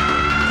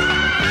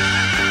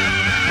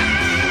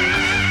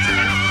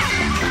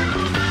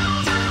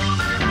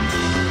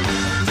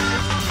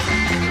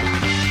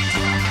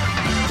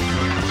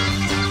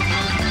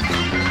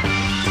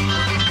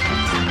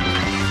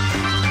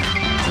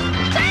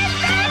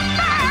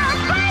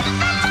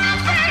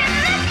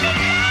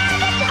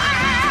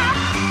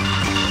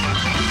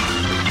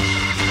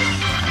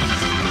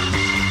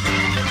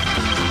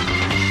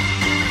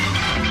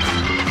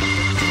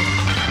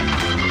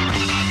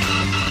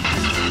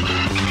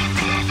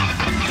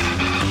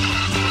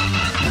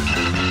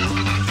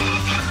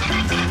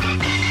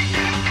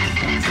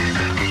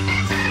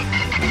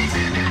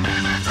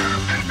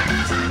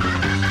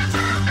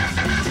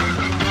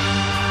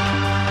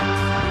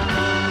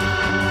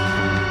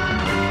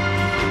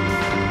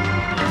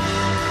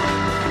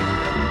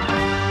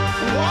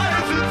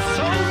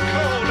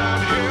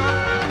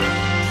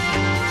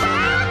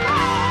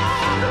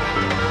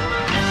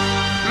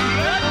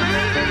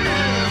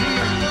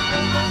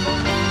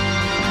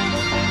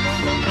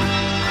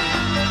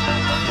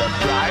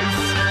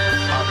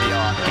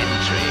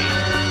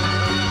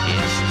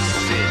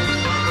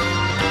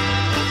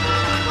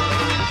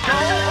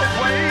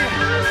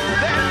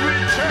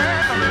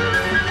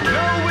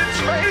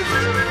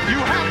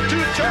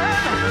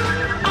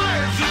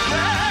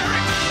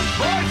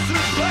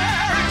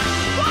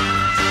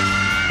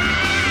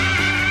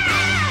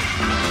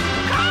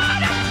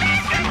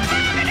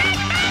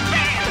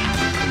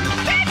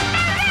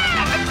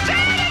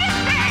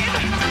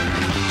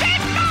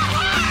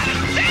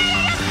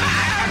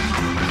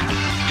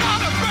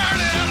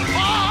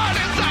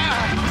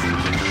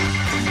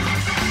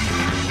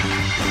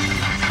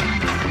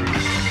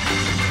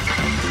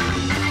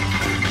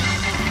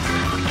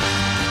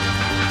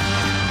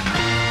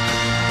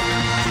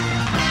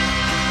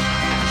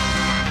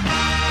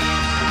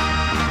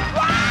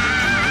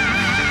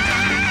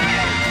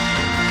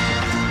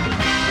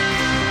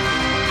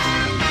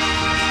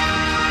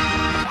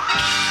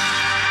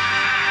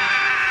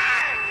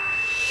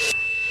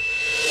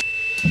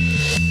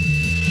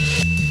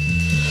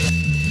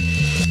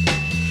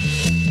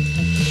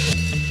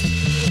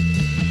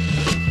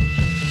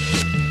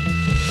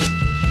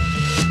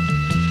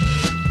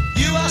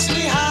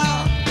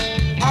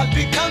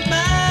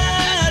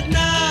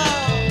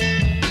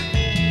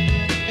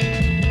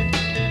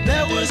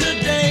was a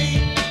day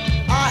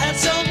I had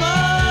so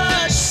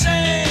much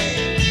say.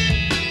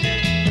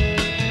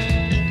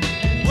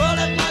 World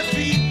at my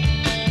feet,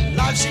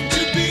 life seemed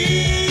to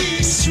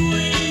be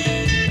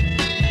sweet.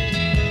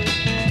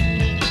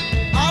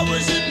 I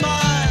was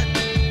admired,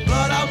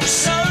 but I was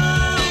so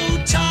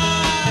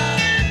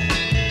tired.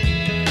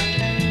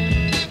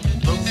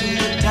 Both of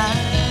the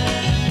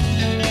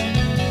time,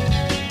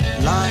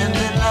 lying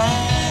in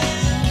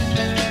line.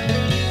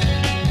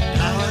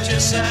 Now I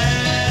just say.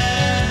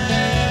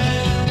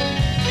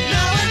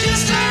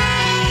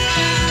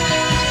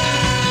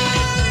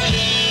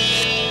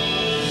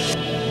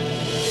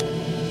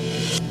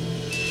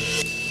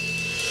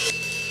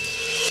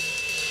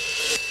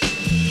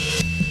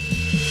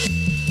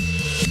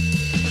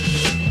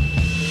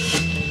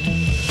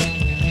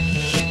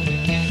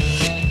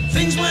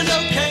 Things went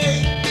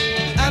okay,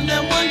 and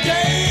then one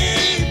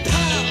day,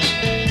 pow,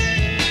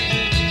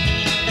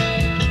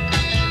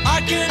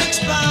 I can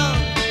expound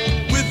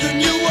with the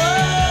new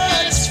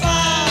words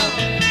found.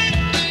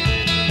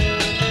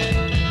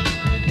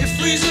 If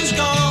reason's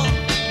gone,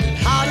 then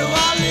how do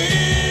I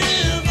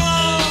live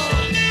on?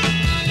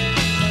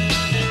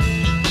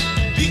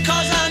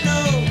 Because I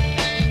know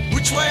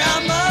which way I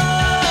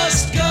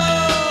must go.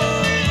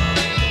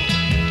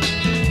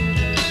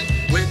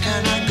 Where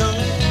can I go?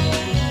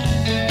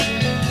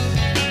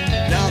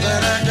 Now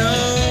that I know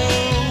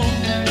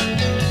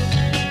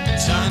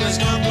time has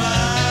gone by,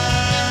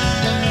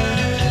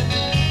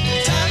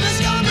 time has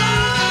gone by.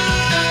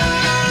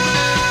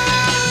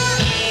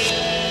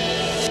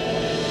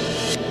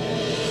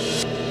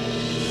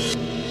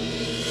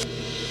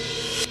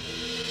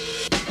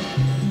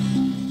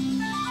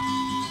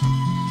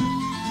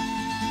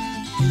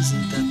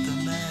 Isn't that the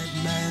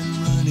madman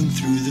running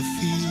through the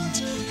fields?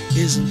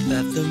 Isn't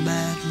that the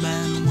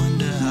madman?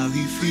 Wonder how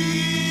he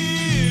feels.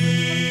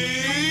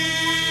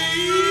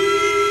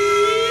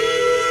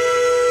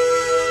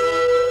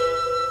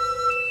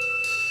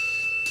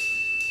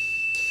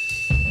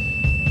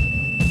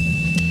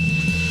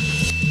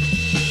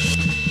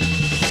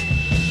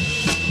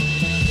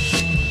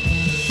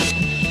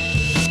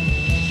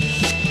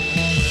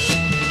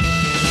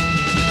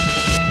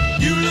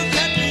 You look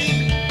at me,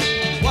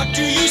 what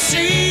do you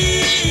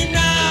see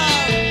now?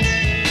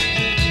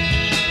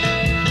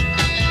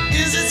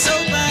 Is it so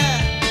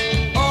bad,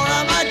 or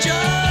am I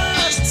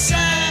just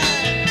sad?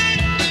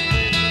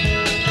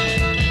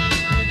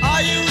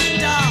 Are you in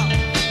doubt?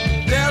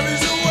 There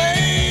is a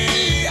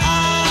way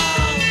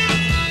out.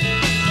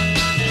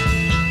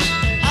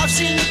 I've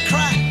seen the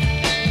crack,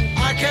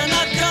 I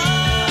cannot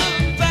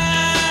come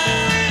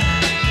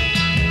back.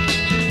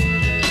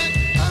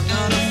 I'm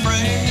not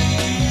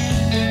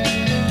afraid,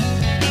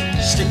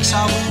 sticks I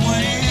will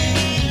wade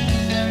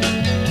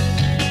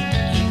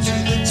into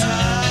the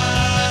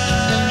tide,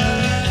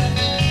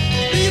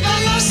 be by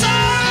your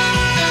side.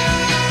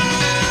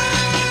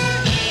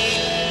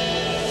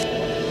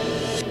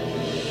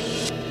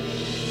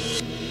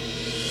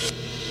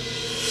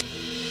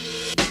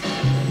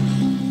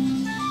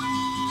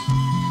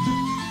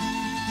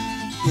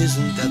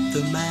 Isn't that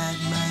the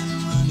madman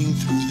running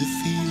through the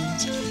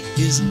fields?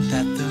 Isn't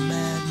that the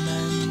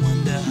madman?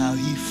 Wonder how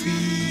he feels.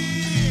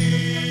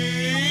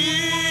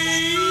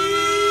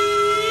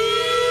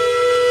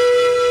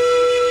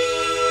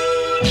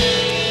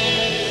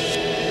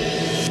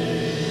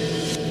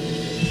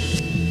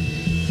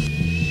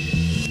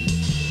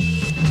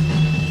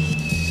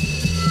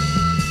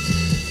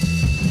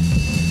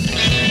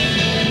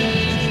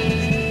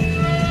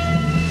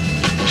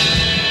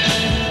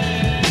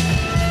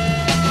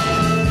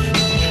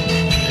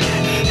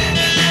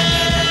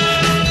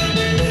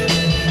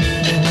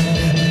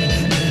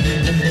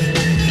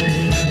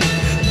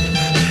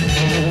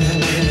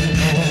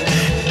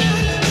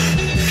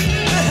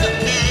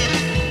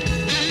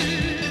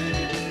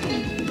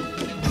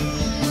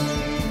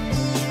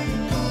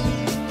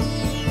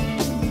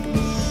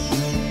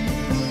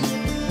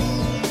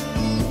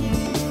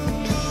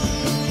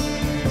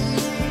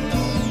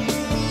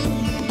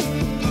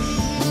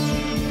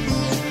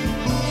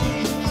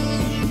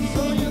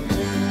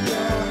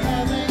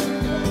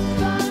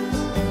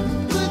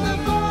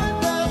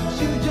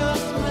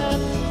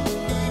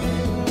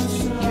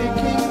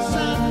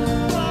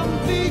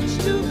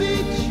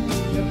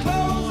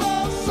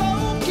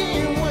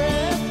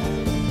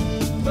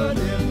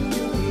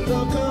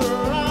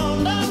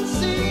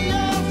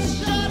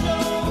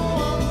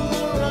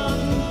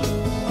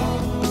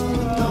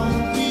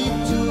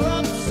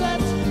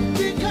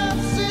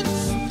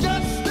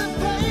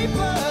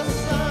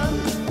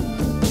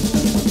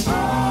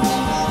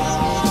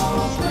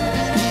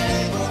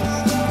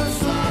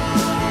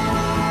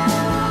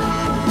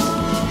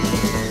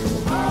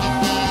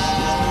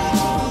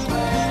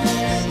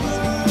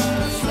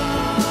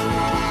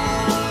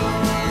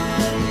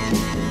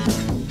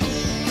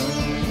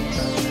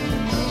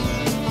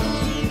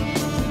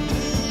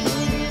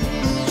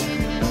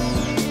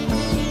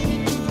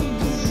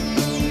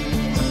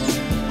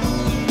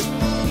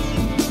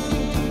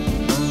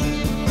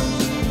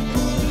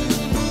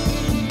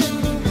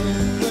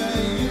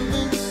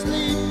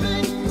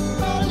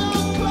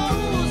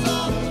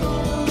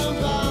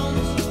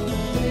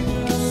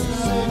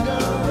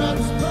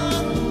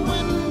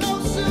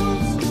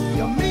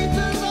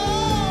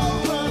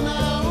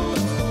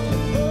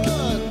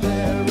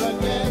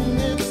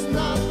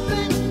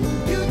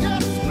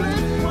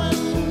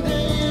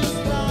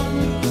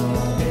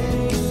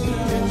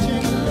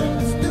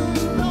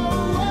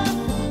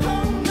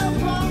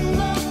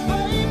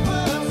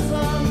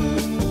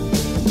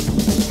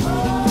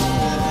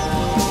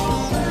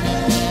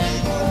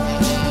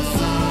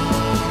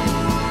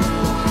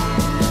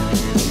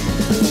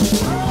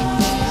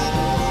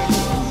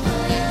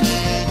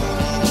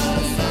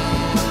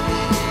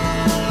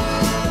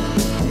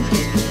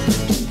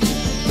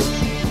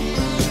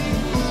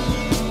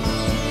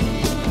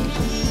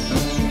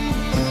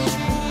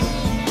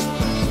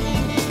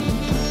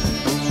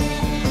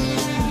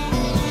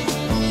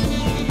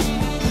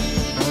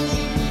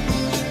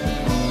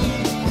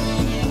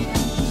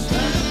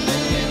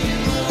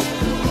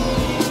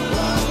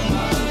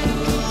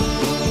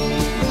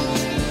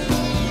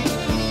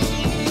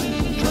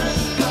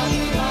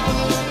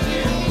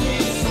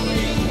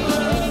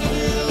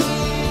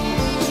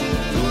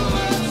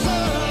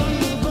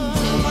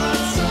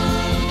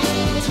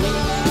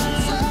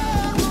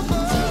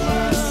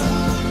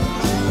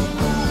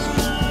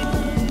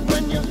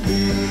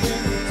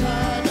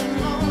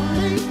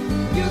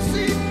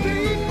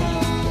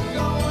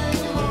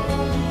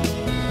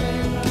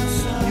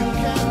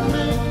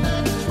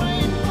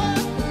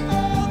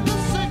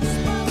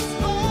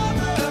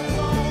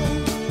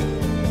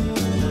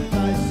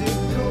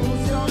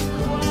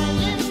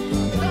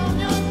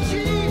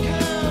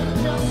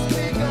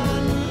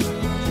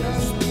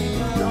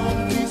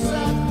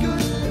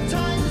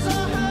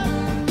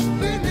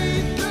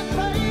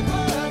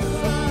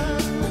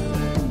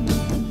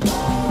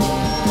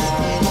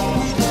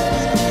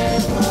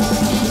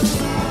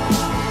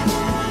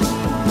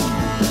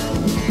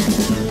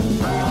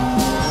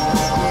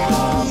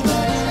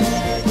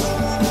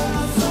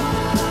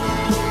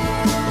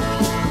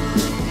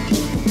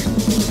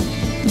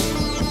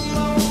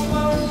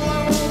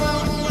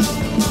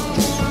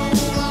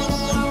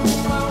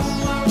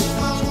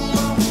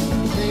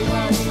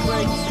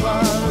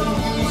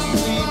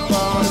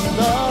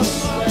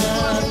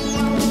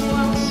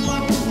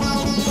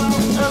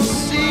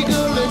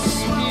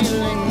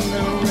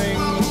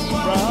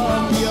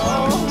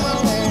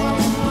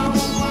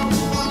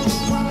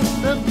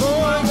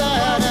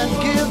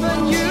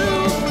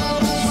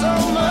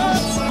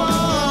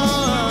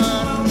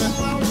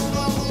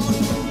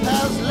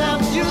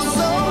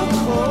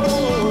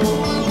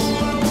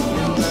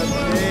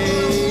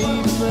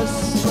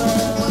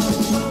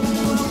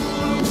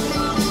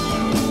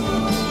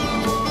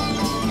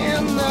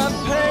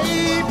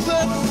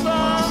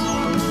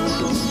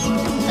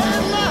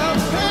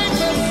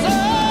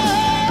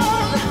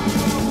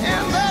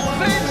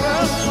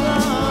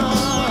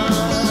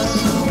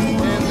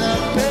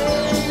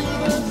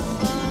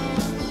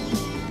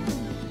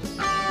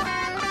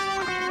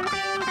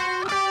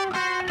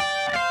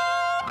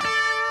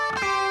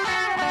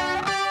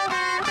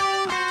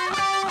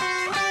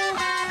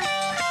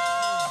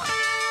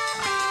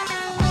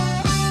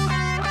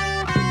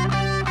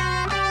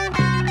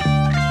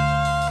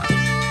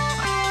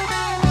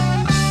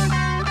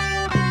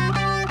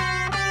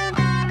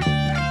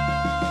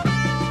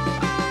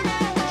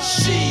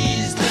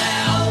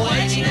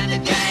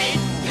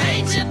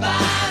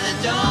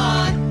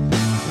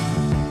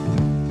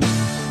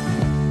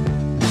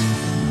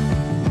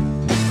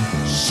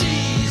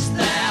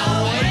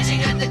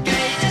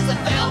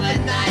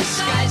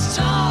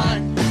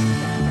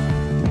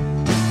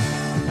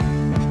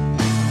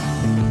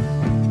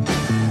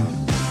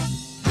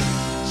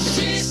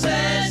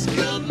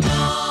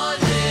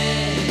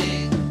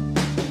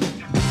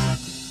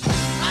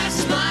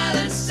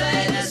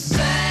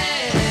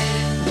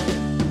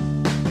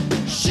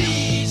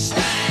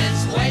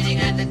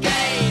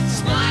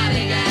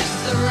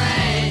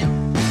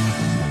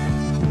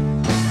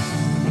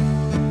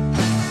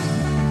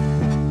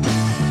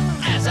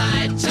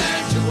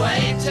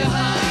 wave to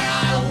her,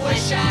 I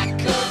wish I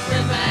could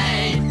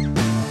remain.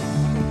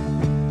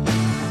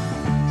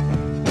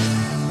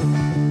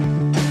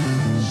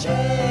 She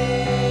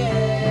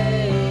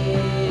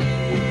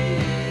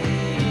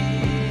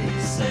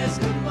says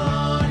good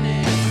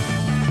morning.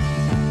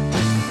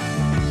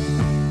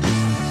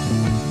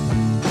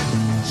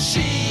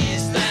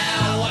 She's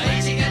there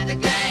waiting at the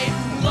gate,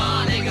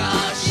 wanting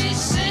all she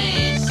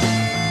sees.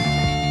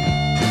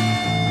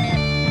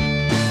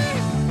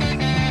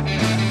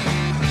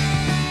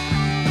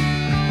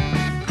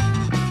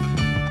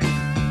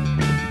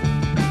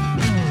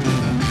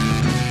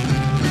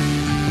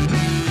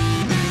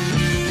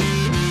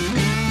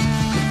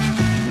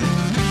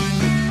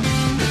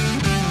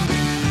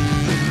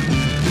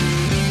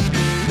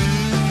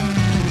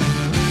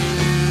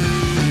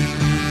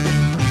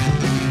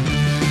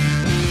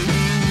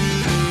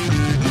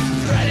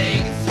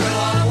 Threading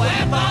through a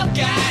web of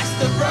gas,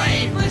 the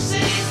rain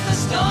precedes the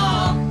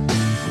storm.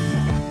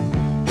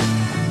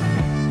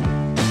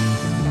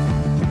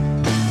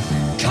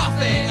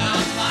 Coughing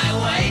on my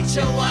way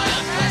to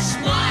work, her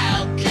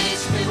smile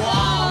keeps me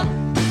warm.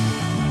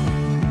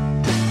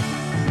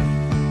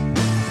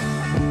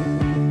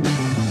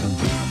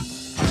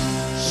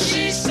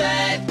 She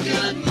said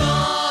good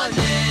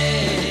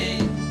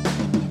morning.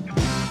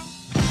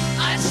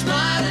 I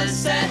smiled and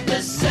said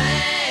the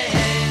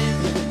same.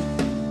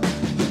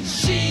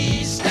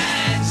 She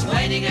stands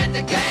waiting at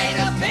the gate,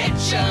 a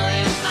picture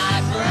in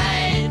my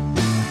brain.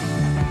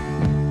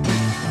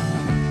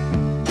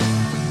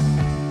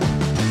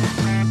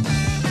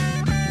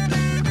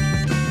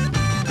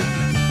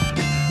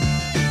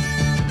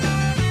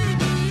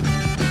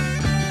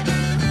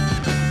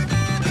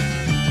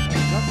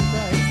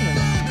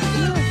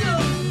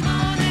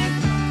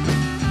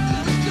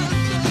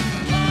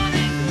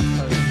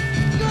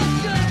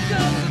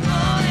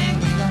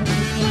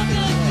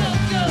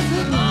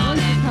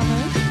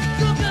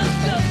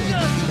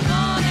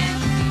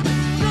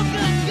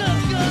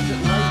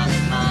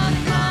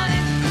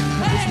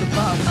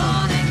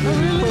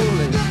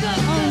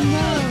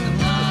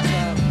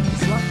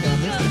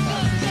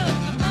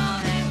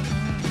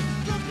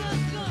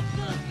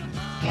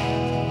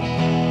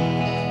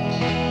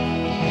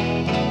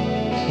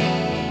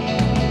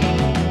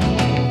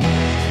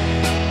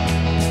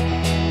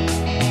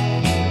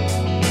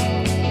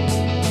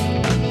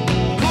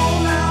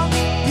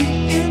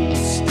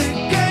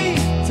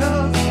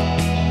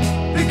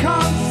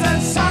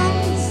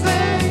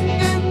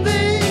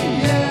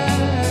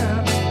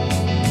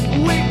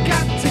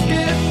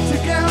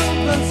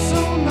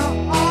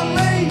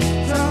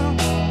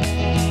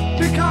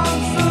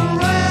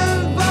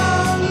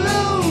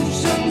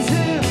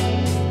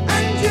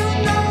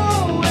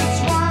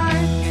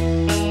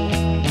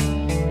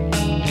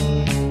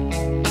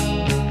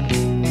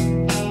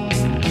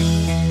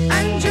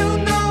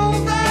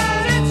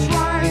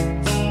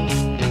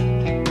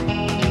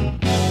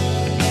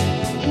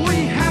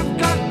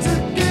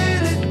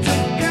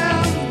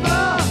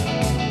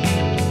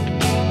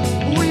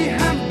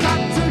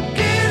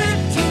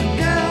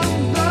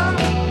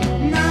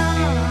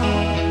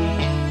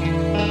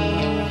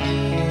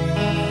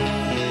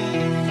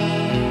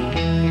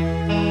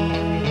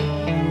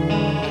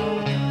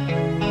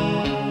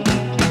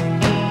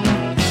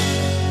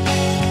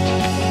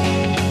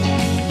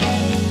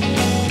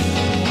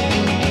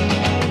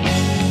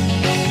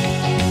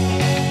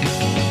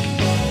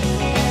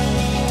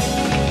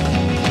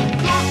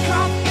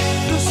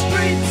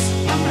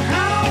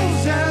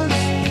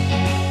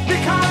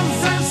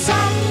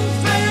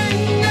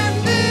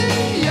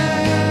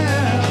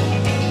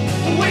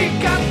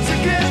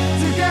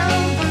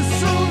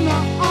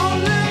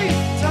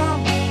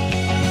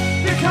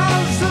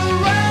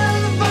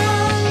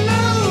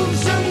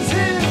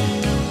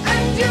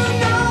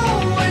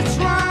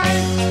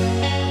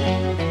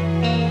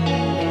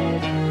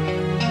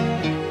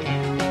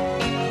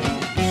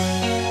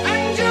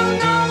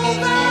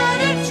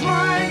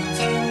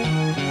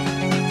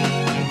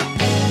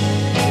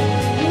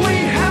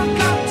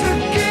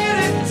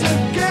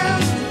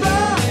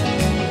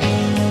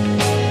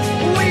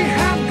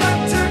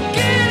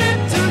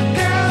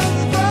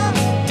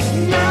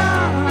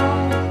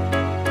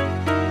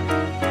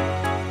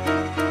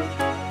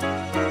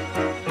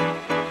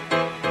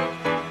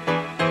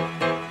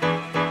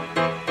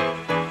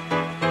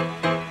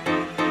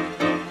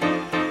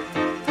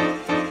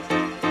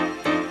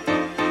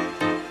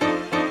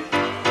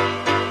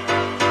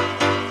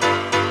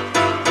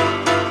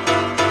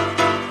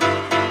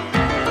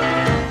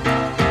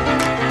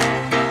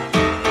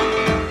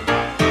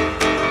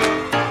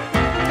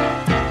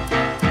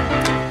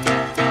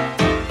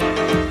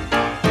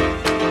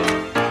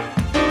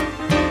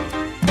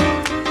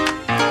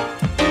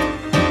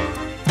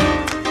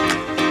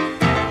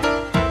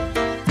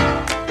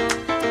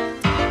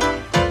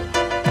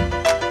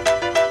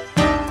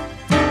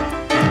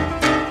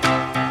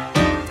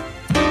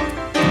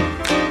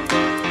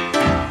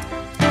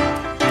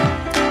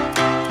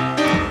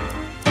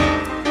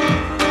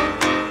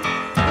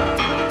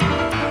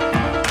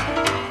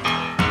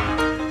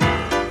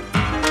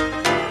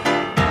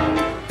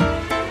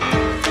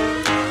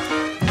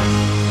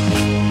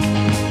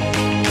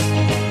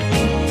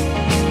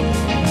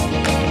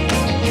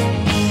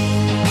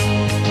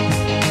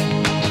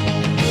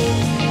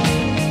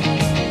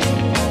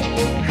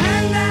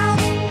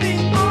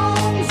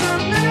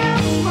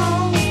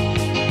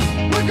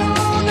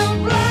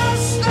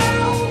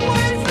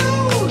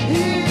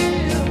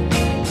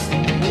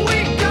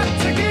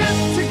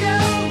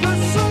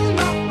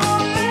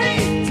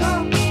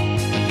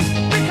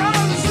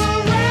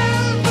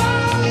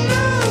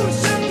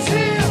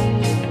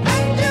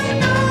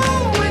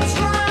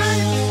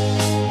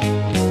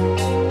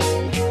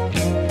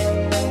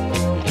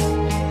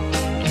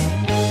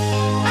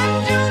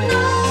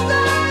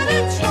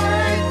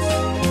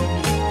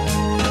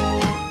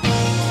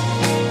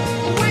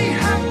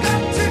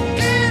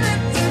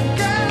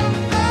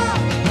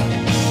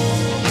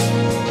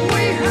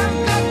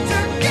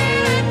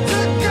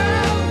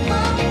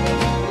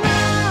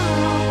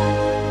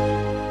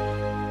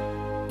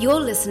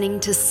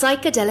 listening to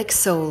Psychedelic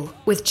Soul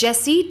with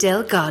Jesse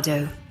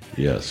Delgado.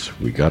 Yes,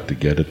 we got to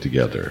get it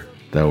together.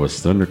 That was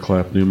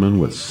Thunderclap Newman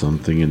with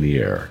Something in the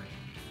Air.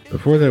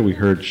 Before that, we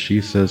heard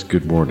She Says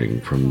Good Morning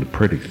from The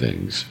Pretty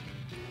Things.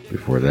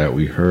 Before that,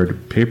 we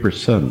heard Paper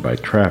Sun by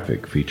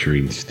Traffic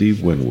featuring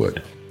Steve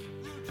Winwood.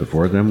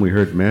 Before them, we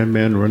heard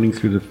Madman Running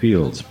Through the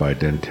Fields by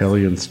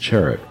Dantalian's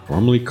Chariot,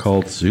 formerly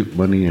called Zoot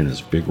Money and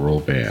his Big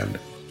Roll Band.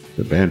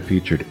 The band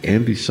featured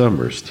Andy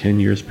Summers 10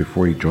 years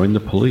before he joined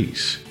the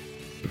Police.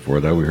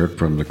 Before that, we heard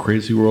from The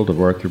Crazy World of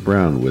Arthur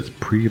Brown with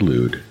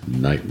Prelude,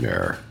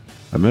 Nightmare.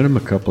 I met him a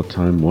couple of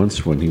times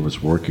once when he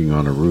was working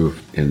on a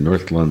roof in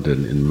North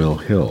London in Mill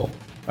Hill.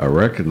 I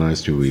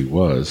recognized who he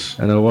was,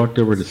 and I walked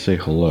over to say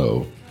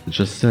hello.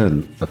 Just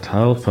then, a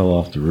tile fell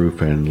off the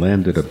roof and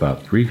landed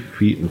about 3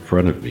 feet in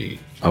front of me.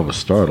 I was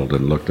startled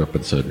and looked up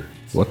and said,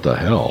 "What the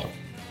hell?"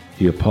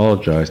 He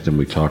apologized and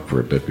we talked for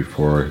a bit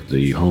before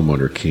the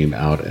homeowner came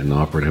out and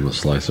offered him a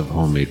slice of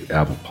homemade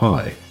apple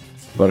pie.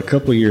 About a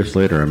couple of years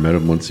later, I met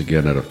him once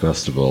again at a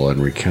festival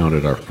and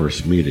recounted our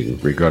first meeting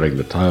regarding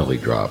the tile he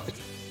dropped.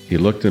 He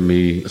looked at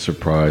me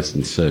surprised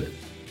and said,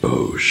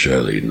 "Oh,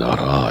 surely not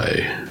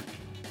I."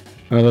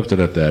 I left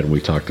it at that and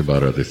we talked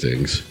about other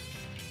things.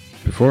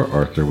 Before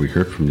Arthur, we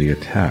heard from The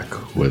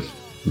Attack with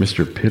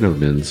Mr.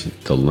 Pinoman's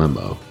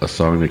Dilemma, a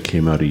song that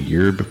came out a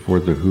year before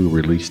The Who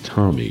released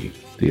Tommy.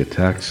 The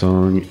Attack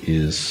song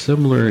is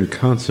similar in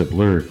concept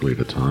lyrically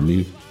to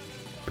Tommy.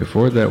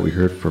 Before that, we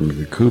heard from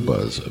the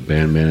Kubas, a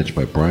band managed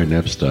by Brian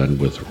Epstein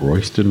with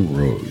Royston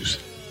Rose.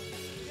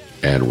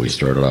 And we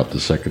started off the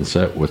second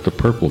set with the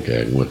Purple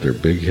Gang with their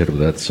big hit of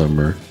that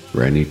summer,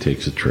 Granny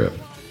Takes a Trip.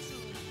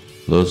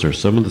 Those are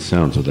some of the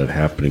sounds of that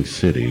happening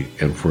city,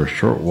 and for a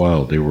short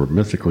while they were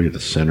mythically the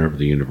center of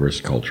the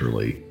universe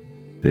culturally.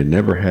 They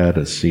never had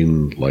a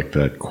scene like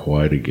that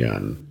quite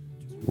again.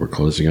 We're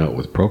closing out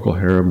with Procol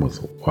Harum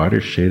with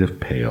Wider Shade of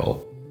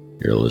Pale.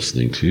 You're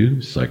listening to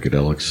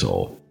Psychedelic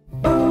Soul.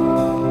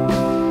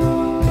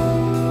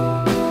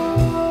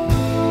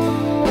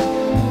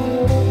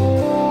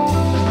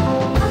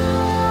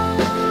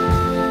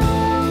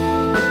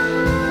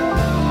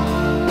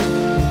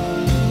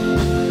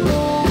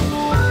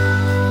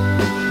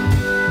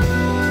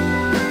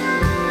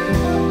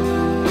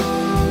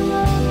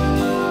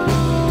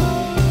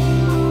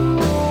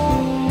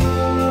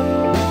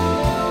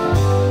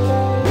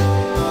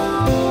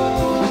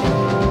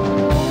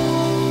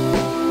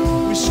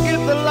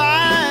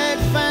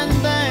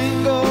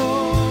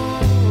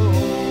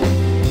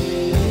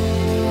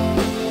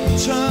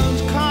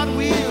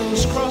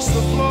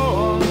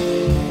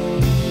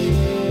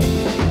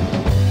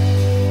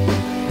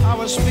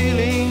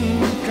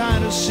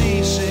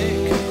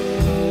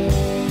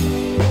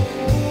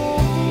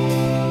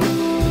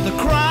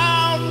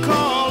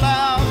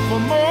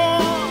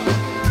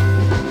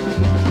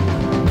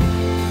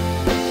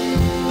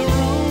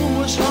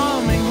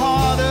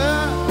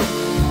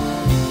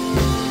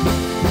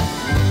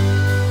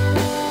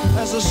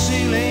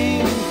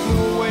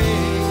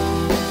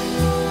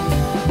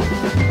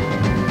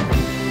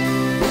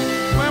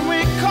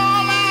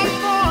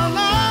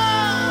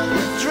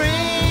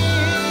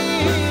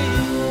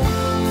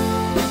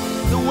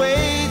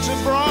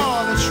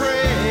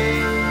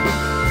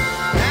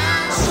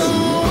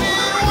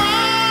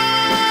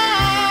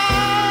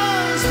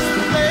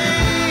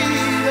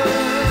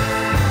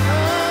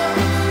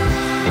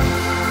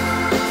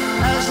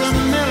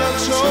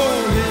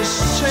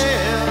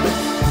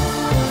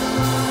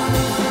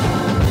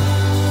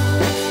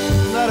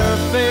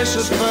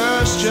 At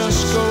first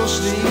just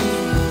ghostly,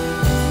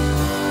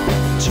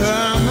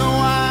 turn the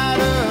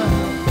wider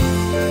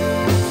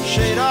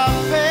shade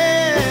of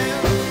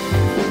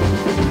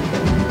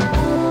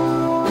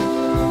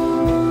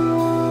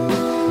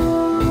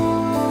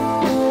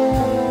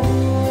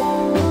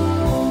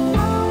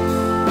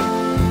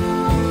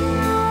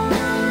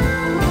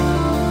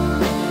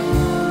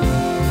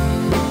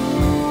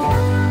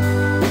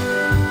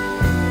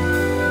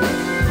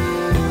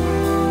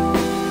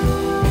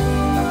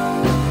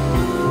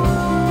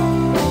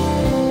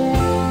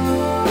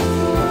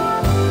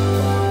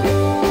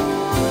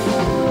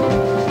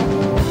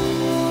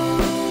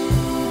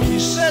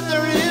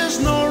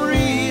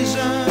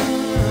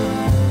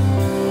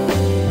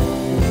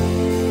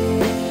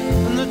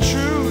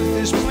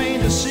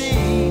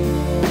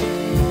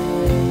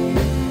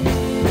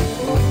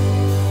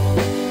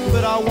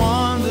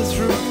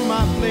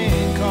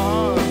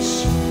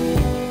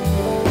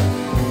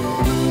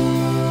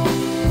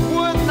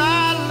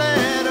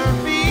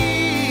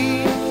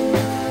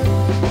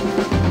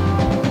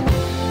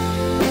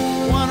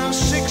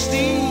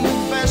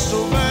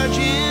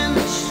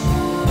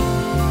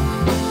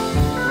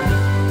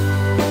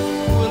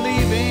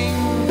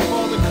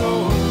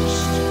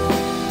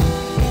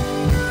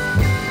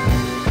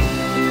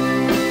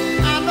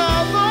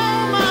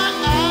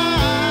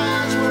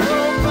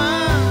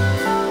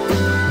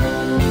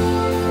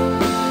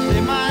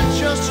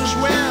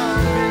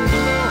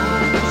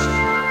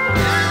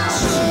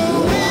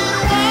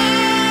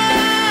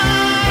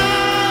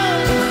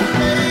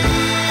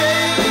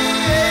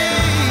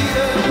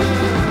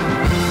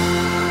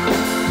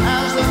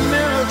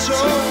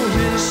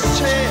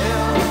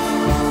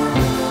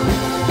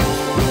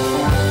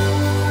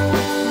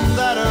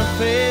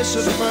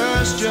at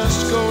first,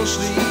 just go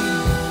sleep.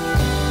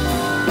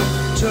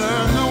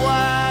 Turn the